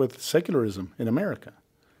faith with secularism in America.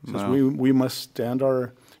 He says, we must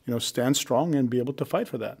stand strong and be able to fight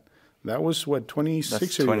for that. That was, what, 26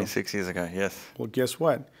 years ago? 26 years ago, yes. Well, guess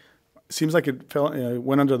what? Seems like it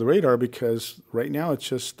went under the radar, because right now it's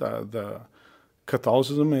just the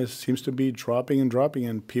Catholicism seems to be dropping,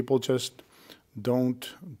 and people just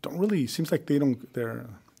don't really. Seems like they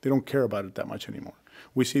don't care about it that much anymore.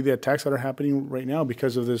 We see the attacks that are happening right now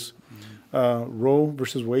because of this Roe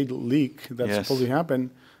versus Wade leak that supposedly happened.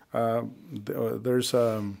 There's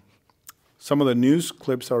some of the news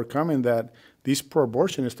clips that are coming that these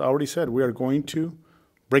pro-abortionists already said we are going to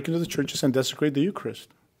break into the churches and desecrate the Eucharist.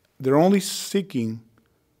 They're only seeking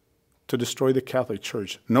to destroy the Catholic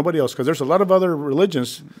Church. Nobody else, because there's a lot of other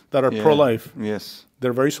religions that are pro-life. Yes.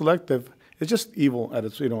 They're very selective. It's just evil at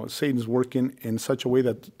its, Satan's working in such a way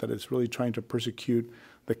that it's really trying to persecute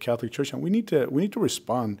the Catholic Church. And we need to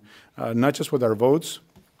respond, not just with our votes,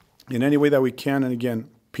 in any way that we can, and again,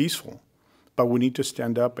 peaceful. But we need to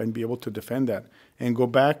stand up and be able to defend that and go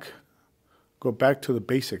back to the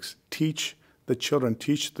basics. Teach the children,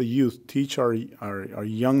 teach the youth, teach our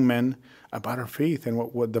young men about our faith and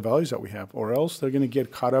what the values that we have, or else they're going to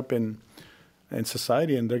get caught up in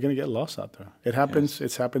society and they're going to get lost out there. It happens. Yes.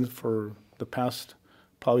 It's happened for the past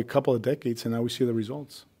probably couple of decades, and now we see the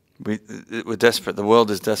results. We're desperate. The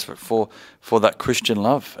world is desperate for that Christian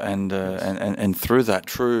love, and through that,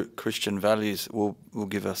 true Christian values will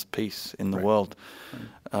give us peace in the world.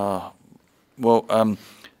 Right.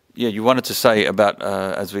 You wanted to say about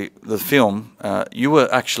the film. You were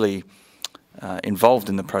actually involved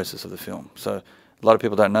in the process of the film. So a lot of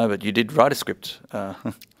people don't know, but you did write a script.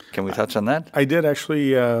 Can we touch on that? I did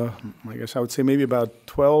actually. I guess I would say maybe about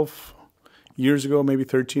 12 years ago, maybe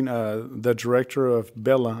 13. The director of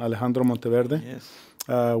Bella, Alejandro Monteverde. Yes.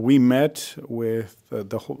 We met with a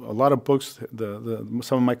lot of books,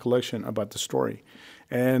 some of my collection about the story,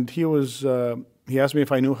 and he asked me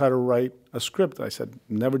if I knew how to write a script. I said,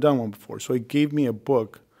 never done one before. So he gave me a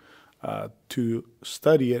book to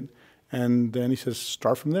study it, and then he says,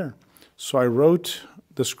 start from there. So I wrote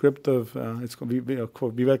the script of, it's called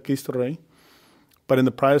Viva Cristo Rey, but in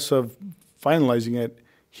the process of finalizing it,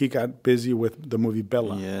 he got busy with the movie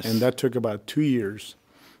Bella. Yes. And that took about 2 years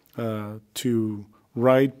to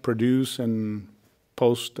write, produce, and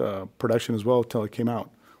post-production as well until it came out,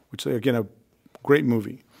 which, again, a great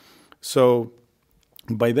movie. So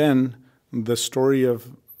by then, the story of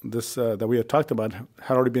this that we had talked about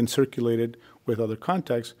had already been circulated with other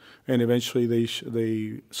contexts, and eventually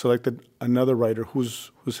they selected another writer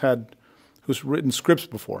who's written scripts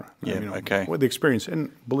before. With the experience,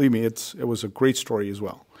 and believe me, it was a great story as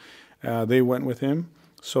well. They went with him,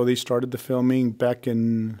 so they started the filming back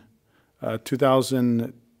in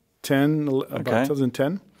 2010. About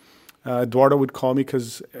 2010. Eduardo would call me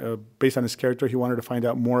because, based on his character, he wanted to find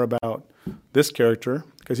out more about this character,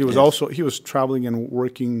 because he was traveling and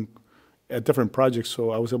working at different projects.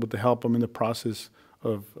 So I was able to help him in the process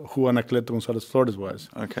of who Anacleto Gonzalez Flores was.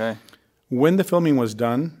 Okay. When the filming was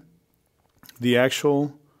done, the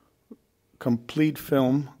actual complete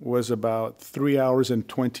film was about 3 hours and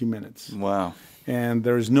 20 minutes. Wow. And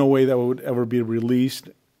there's no way that would ever be released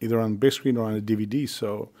either on big screen or on a DVD.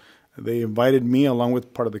 So they invited me, along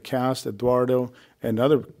with part of the cast, Eduardo, and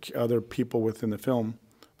other people within the film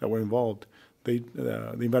that were involved. They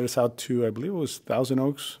invited us out to, I believe it was Thousand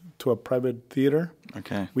Oaks, to a private theater.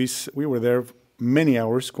 Okay. We were there many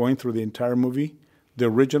hours going through the entire movie, the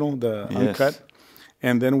original, the uncut,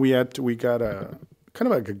 and then we got a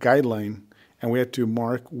kind of like a guideline, and we had to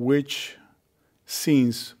mark which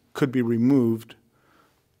scenes could be removed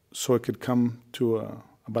so it could come to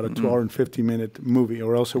about a 2-hour and 50-minute movie,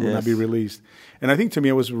 or else it would not be released. And I think to me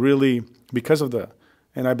it was really because of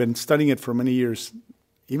and I've been studying it for many years.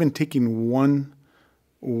 Even taking one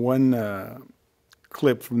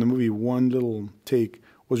clip from the movie, one little take,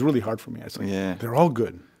 was really hard for me. I was like, they're all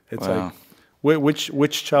good. It's like,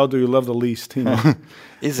 which child do you love the least?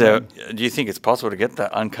 Is there? Do you think it's possible to get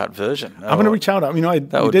that uncut version? I'm going to reach out.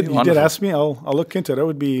 You did ask me. I'll look into it. That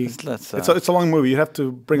would be. It's a long movie. You have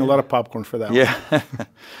to bring a lot of popcorn for that. Yeah.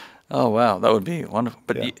 Oh wow, that would be wonderful.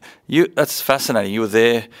 But that's fascinating. You were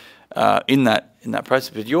there in that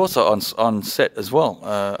process, but you also on set as well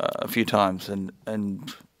a few times, and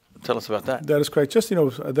tell us about that. That is correct. Just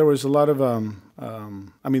there was a lot of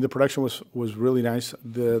the production was really nice.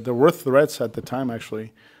 There were threats at the time,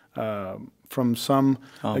 actually, from some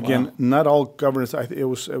not all governors. It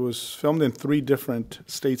was filmed in 3 different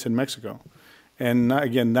states in Mexico, and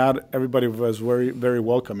not everybody was very, very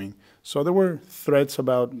welcoming. So there were threats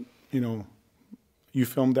about you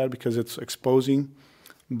filmed that because it's exposing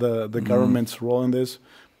the government's role in this.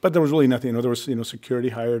 But there was really nothing. There was security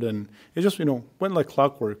hired, and it just went like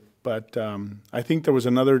clockwork. But I think there was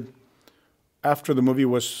another after the movie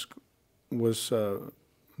was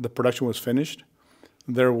the production was finished.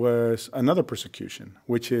 There was another persecution,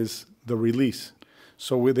 which is the release.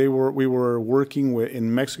 So we were working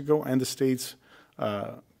in Mexico and the States,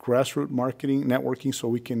 grassroots marketing, networking, so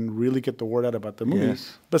we can really get the word out about the movie.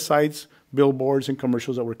 Yes. Besides billboards and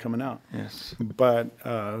commercials that were coming out. Yes. But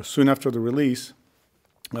soon after the release,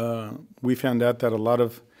 we found out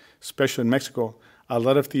that especially in Mexico, a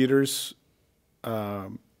lot of theaters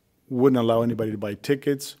wouldn't allow anybody to buy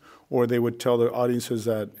tickets, or they would tell their audiences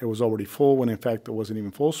that it was already full when in fact it wasn't even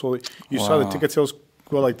full. So you saw the ticket sales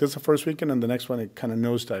go like this the first weekend, and the next one it kind of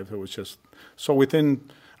nosedived. It was just so within,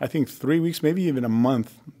 I think, 3 weeks, maybe even a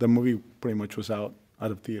month, the movie pretty much was out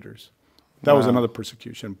of theaters. That was another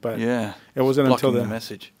persecution, but it wasn't until the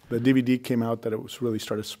message. The DVD came out that it was really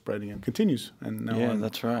started spreading and continues. And now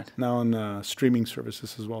that's right. Now on streaming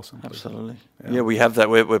services as well. Absolutely. Yeah, we have that.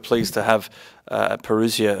 We're pleased to have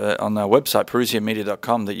Parousia on our website,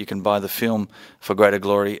 parousiamedia.com, that you can buy the film For Greater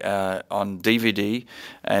Glory on DVD,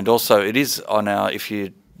 and also it is on our, if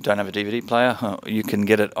you don't have a DVD player, you can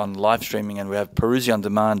get it on live streaming, and we have Parousia on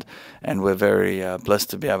Demand, and we're very blessed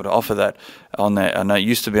to be able to offer that on there. I know it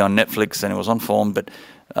used to be on Netflix and it was on Form, but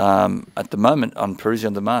at the moment on Parousia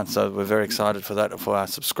on Demand, so we're very excited for that for our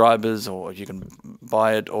subscribers, or you can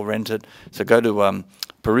buy it or rent it. So go to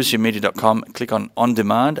parousiamedia.com, click on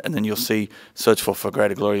Demand, and then you'll search for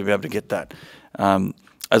Greater Glory, you'll be able to get that.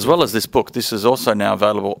 As well as this book, this is also now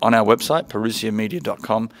available on our website,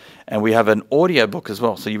 parousiamedia.com, and we have an audio book as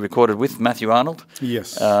well. So you recorded with Matthew Arnold.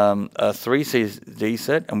 Yes. A 3 CD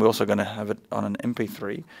set, and we're also going to have it on an MP3.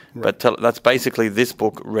 Right. But that's basically this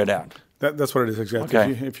book read out. That's what it is, exactly.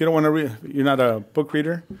 Okay. If you don't want to read, you're not a book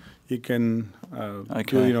reader, you can do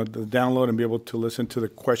the download and be able to listen to the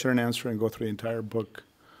question and answer and go through the entire book.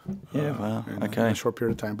 In a short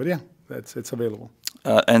period of time. But it's available.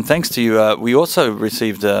 And thanks to you, we also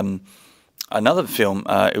received another film.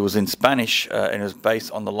 It was in Spanish, and it was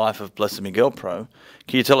based on the life of Blessed Miguel Pro.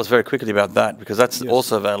 Can you tell us very quickly about that? Because that's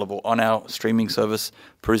also available on our streaming service,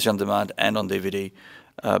 Parousia on Demand, and on DVD.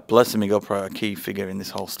 Blessed Miguel Pro, a key figure in this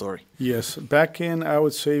whole story. Yes. Back in, I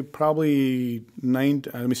would say, probably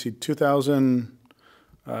 2000,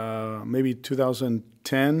 maybe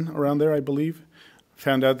 2010, around there, I believe,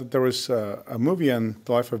 found out that there was a movie on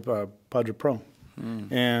the life of Padre Pro.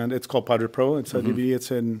 And it's called Padre Pro. It's a DVD.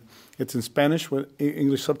 It's in Spanish with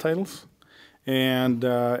English subtitles, and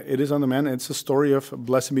it is on demand. It's the story of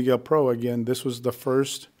Blessed Miguel Pro. Again, this was the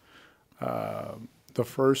first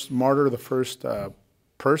martyr, the first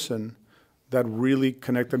person that really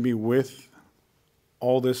connected me with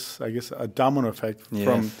all this. I guess a domino effect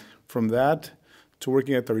from that to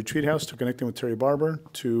working at the retreat house, to connecting with Terry Barber,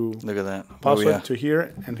 to look at that, to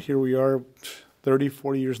here, and here we are. 30,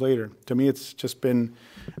 40 years later. To me, it's just been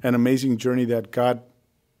an amazing journey that God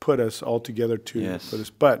put us all together for this.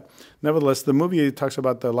 But nevertheless, the movie talks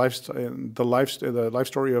about the life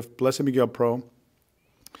story of Blessed Miguel Pro,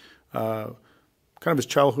 kind of his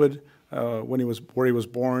childhood, where he was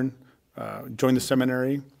born, joined the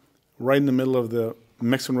seminary, right in the middle of the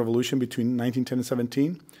Mexican Revolution between 1910 and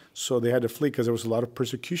 17. So they had to flee because there was a lot of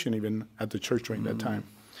persecution even at the church during that time.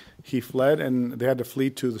 He fled, and they had to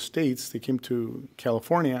flee to the States. They came to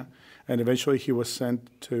California, and eventually he was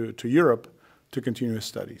sent to Europe to continue his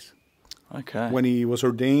studies. Okay. When he was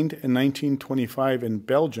ordained in 1925 in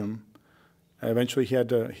Belgium, eventually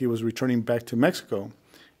he was returning back to Mexico,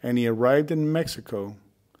 and he arrived in Mexico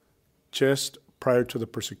just prior to the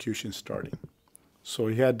persecution starting. So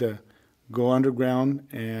he had to go underground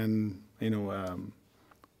and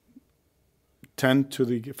tend to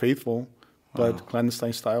the faithful, but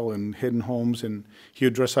clandestine style, and hidden homes, and he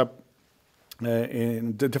would dress up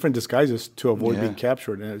in different disguises to avoid being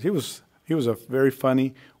captured. And he was a very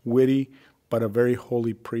funny, witty, but a very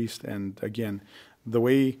holy priest. And again, the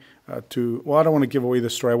way I don't want to give away the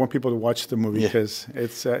story. I want people to watch the movie because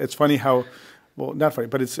it's funny how, well, not funny,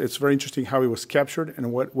 but it's very interesting how he was captured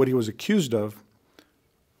and what he was accused of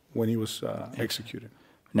when he was executed.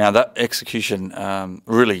 Now that execution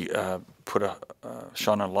really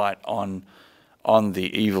shone a light on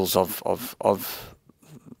the evils of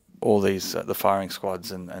all these the firing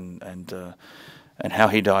squads and how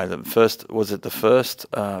he died. Was it the first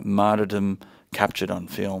martyrdom captured on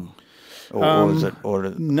film, or was it?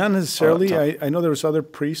 Not necessarily. I know there was other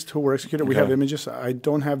priests who were executed. We have images. I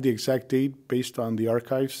don't have the exact date based on the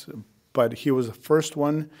archives, but he was the first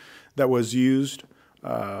one that was used.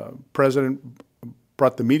 President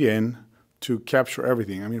brought the media in to capture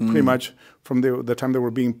everything. I mean, pretty much from the time they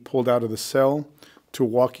were being pulled out of the cell to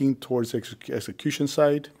walking towards the execution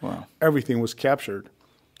site, everything was captured.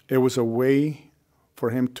 It was a way for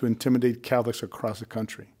him to intimidate Catholics across the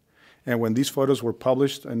country. And when these photos were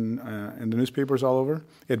published in the newspapers all over,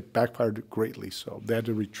 it backfired greatly. So they had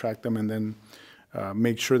to retract them and then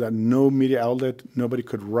make sure that no media outlet, nobody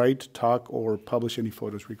could write, talk, or publish any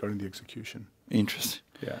photos regarding the execution. Interesting.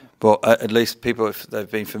 Yeah. Well, at least people, if they've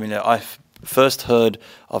been familiar, I first heard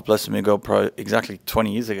of Blessed Miguel Pro exactly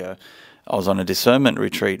 20 years ago. I was on a discernment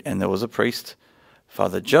retreat, and there was a priest,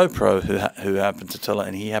 Father Joe Pro, who happened to tell it,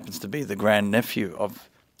 and he happens to be the grandnephew of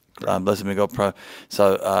Blessed Miguel Pro.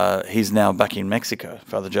 So he's now back in Mexico,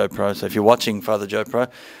 Father Joe Pro. So if you're watching, Father Joe Pro,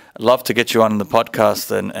 I'd love to get you on the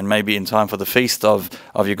podcast and maybe in time for the feast of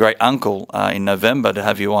your great uncle in November to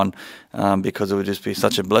have you on, because it would just be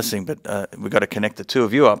such a blessing. But we've got to connect the two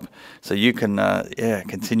of you up so you can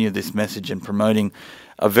continue this message and promoting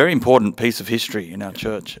a very important piece of history in our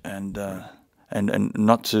church, and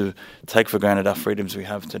not to take for granted our freedoms we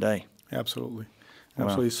have today. Absolutely. Wow.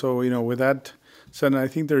 Absolutely. So, with that said, I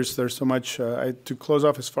think there's so much, to close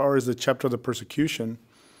off as far as the chapter of the persecution,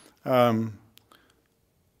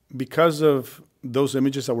 because of those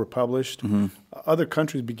images that were published, other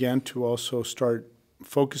countries began to also start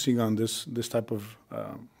focusing on this type of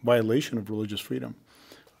violation of religious freedom.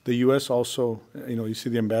 The U.S. also, you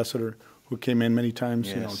see the ambassador who came in many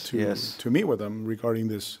times, to meet with them regarding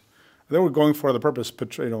this. They were going for the purpose,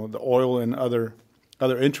 the oil and other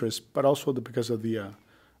interests, but also because of the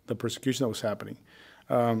persecution that was happening.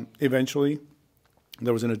 Eventually,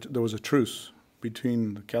 there was a truce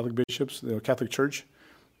between the Catholic bishops, the Catholic Church,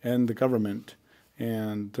 and the government,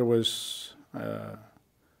 and there was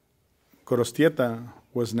Gorostieta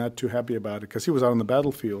was not too happy about it because he was out on the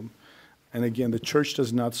battlefield, and again, the Church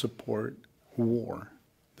does not support war.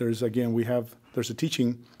 There's a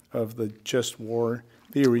teaching of the just war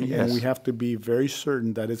theory, and we have to be very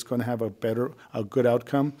certain that it's going to have a good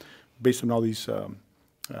outcome based on all these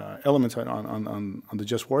elements on the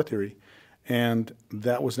just war theory. And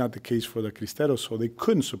that was not the case for the Cristeros, so they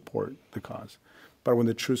couldn't support the cause. But when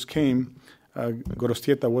the truce came,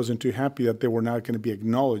 Gorostieta wasn't too happy that they were not going to be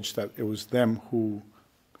acknowledged, that it was them who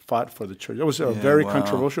fought for the church. It was very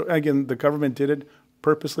controversial. Again, the government did it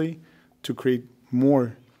purposely to create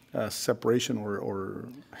more separation or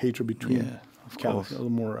hatred between Catholics. A little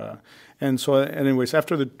more. And so, anyways,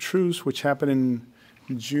 after the truce, which happened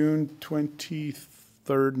in June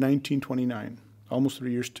 23rd, 1929, almost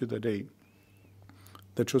 3 years to the date,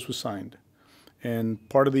 the truce was signed. And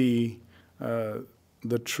part of the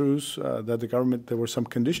truce that the government, there were some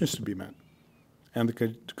conditions to be met. And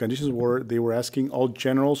the conditions were, they were asking all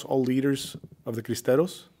generals, all leaders of the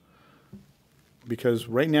Cristeros, because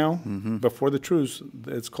right now, before the truce,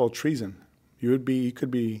 it's called treason. You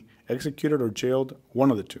could be executed or jailed, one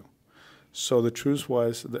of the two. So the truce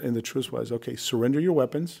was, okay, surrender your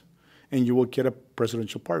weapons, and you will get a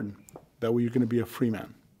presidential pardon. That way you're going to be a free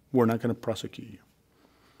man. We're not going to prosecute you.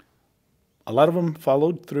 A lot of them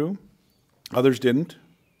followed through. Others didn't,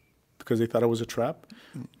 because they thought it was a trap.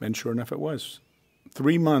 And sure enough, it was.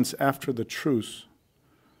 3 months after the truce,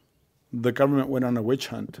 the government went on a witch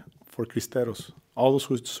hunt for Cristeros, all those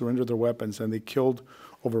who surrendered their weapons, and they killed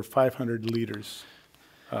over 500 leaders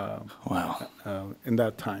in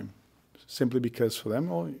that time, simply because for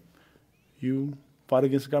them, you fought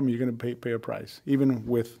against the government, you're going to pay a price, even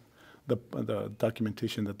with the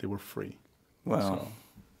documentation that they were free. Wow. So,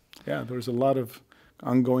 yeah, there was a lot of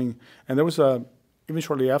ongoing, and there was even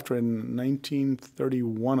shortly after, in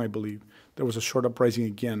 1931, I believe, there was a short uprising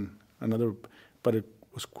again, but it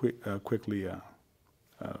was quickly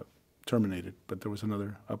terminated. But there was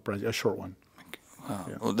another uprising, a short one. Wow.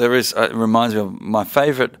 Yeah. Well, there is. It reminds me of my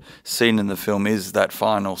favorite scene in the film is that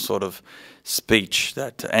final sort of speech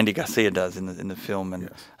that Andy Garcia does in the film, and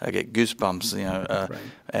I get goosebumps. Right.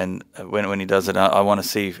 And when he does it, I want to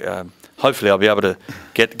see. Hopefully, I'll be able to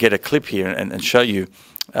get a clip here and show you.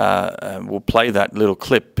 We'll play that little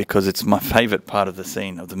clip because it's my favorite part of the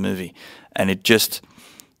scene of the movie, and it just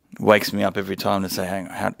wakes me up every time to say, "Hang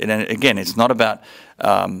on." And again, it's not about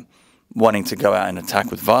wanting to go out and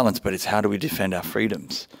attack with violence, but it's how do we defend our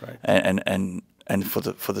freedoms, right. and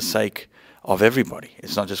for the sake of everybody.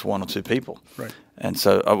 It's not just one or two people. Right. And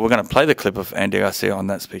so we're going to play the clip of Andy Garcia on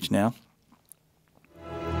that speech now.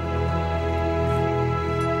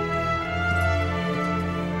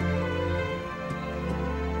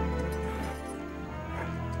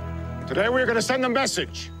 Today we are going to send a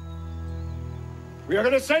message. We are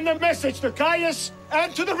going to send a message to Caius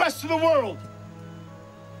and to the rest of the world.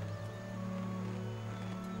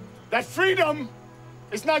 That freedom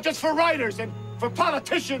It's not just for writers and for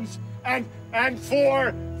politicians and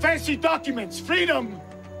for fancy documents. Freedom.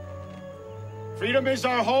 Freedom is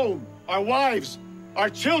our home, our wives, our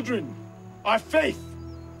children, our faith.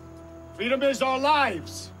 Freedom is our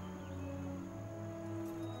lives.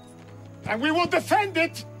 And we will defend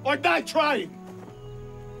it or die trying.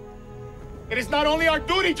 It is not only our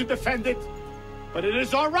duty to defend it, but it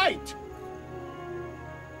is our right.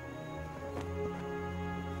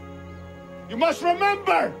 You must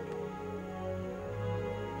remember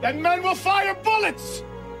that men will fire bullets,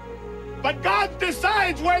 but God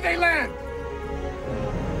decides where they land.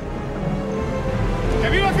 ¡Que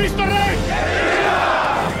viva Cristo Rey!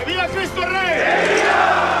 ¡Que viva Cristo Rey!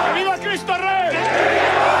 ¡Que viva Cristo Rey!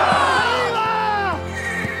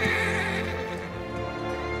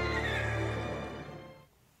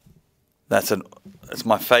 That's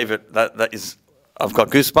my favorite. That is, I've got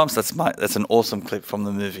goosebumps. That's an awesome clip from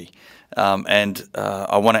the movie. And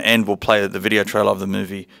I want to end. We'll play the video trailer of the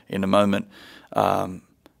movie in a moment.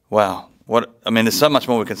 Wow, there's so much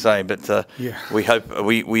more we can say, but we hope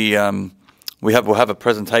we'll have a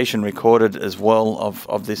presentation recorded as well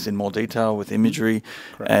of this in more detail with imagery.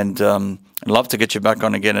 Correct. And I'd love to get you back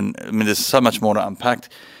on again. And there's so much more to unpack.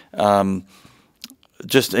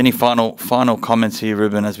 Just any final comments here,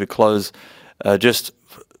 Ruben, as we close, just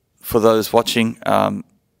for those watching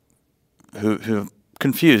who are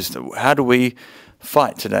confused. How do we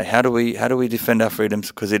fight today? How do we defend our freedoms?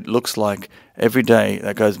 Because it looks like every day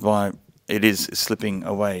that goes by, it is slipping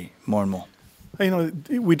away more and more.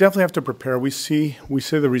 We definitely have to prepare. We see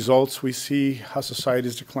the results. We see how society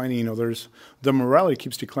is declining. The morality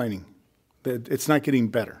keeps declining. It's not getting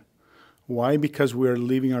better. Why? Because we're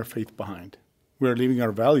leaving our faith behind. We're leaving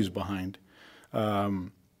our values behind.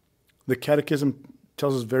 The Catechism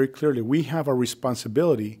tells us very clearly we have a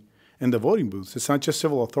responsibility in the voting booths. It's not just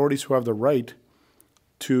civil authorities who have the right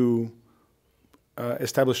to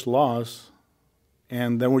establish laws,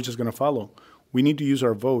 and then we're just going to follow. We need to use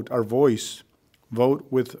our voice. Vote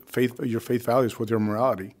with your faith values, with your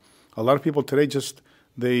morality. A lot of people today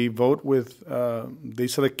they vote with, they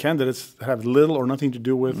select candidates that have little or nothing to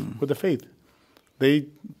do with the faith. They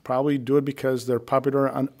probably do it because they're popular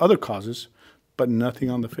on other causes, but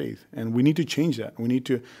nothing on the faith. And we need to change that. We need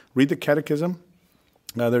to read the Catechism.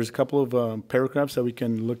 There's a couple of paragraphs that we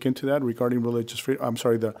can look into that regarding religious freedom.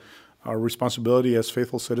 Our responsibility as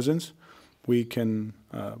faithful citizens. We can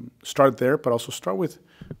start there, but also start with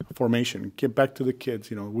formation. Get back to the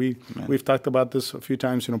kids. We've talked about this a few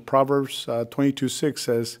times. Proverbs 22:6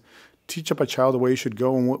 says, "Teach up a child the way he should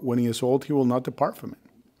go, and when he is old, he will not depart from it."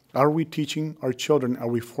 Are we teaching our children? Are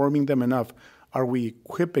we forming them enough? Are we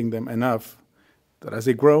equipping them enough that as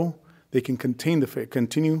they grow, they can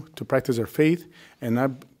continue to practice their faith and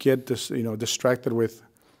not get distracted with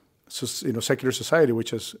secular society,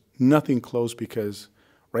 which is nothing close, because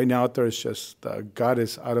right now out there it's just God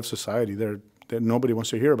is out of society. Nobody wants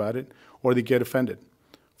to hear about it, or they get offended.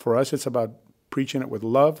 For us, it's about preaching it with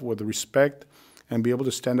love, with respect, and be able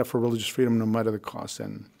to stand up for religious freedom no matter the cost.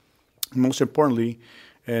 And most importantly,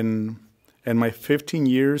 in my 15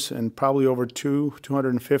 years and probably over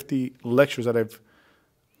 250 lectures that I've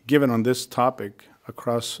given on this topic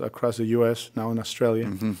across the U.S., now in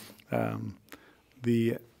Australia,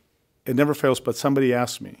 it never fails, but somebody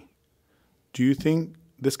asks me, do you think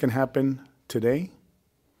this can happen today?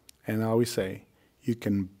 And I always say, you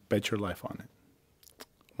can bet your life on it.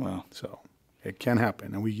 Wow. So it can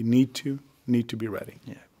happen, and we need to be ready.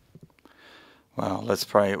 Yeah. Wow. Let's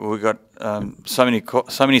pray. We've got so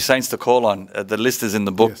many saints to call on. The list is in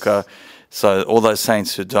the book. Yes. So all those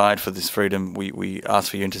saints who died for this freedom, we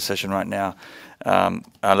ask for your intercession right now.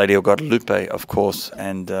 Our Lady of Guadalupe, of course,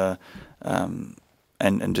 and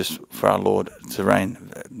just for our Lord to reign,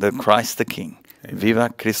 the Christ the King. Amen. Viva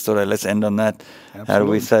Cristo Rey. Let's end on that. Absolutely. How do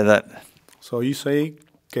we say that? So you say,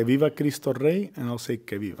 que viva Cristo Rey, and I'll say,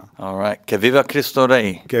 que viva. All right. Que viva Cristo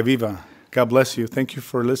Rey. Que viva. God bless you. Thank you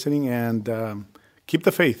for listening, and keep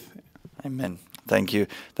the faith. Amen. Thank you.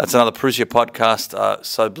 That's another Parousia podcast.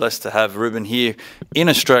 So blessed to have Ruben here in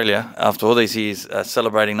Australia after all these years,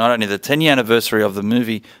 celebrating not only the 10-year anniversary of the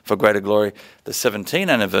movie For Greater Glory, the 17th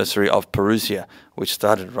anniversary of Parousia, which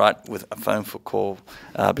started right with a phone call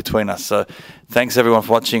between us. So thanks everyone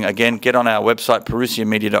for watching. Again, get on our website,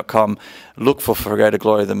 parousiamedia.com. Look for Greater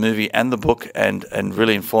Glory, the movie and the book, and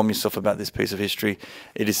really inform yourself about this piece of history.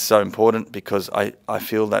 It is so important because I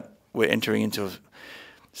feel that we're entering into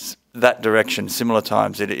that direction, similar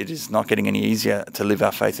times. It is not getting any easier to live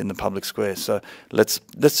our faith in the public square. So let's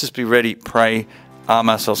just be ready, pray, arm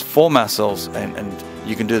ourselves, form ourselves, and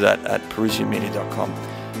you can do that at parousiamedia.com.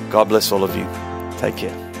 God bless all of you. Take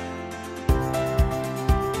care.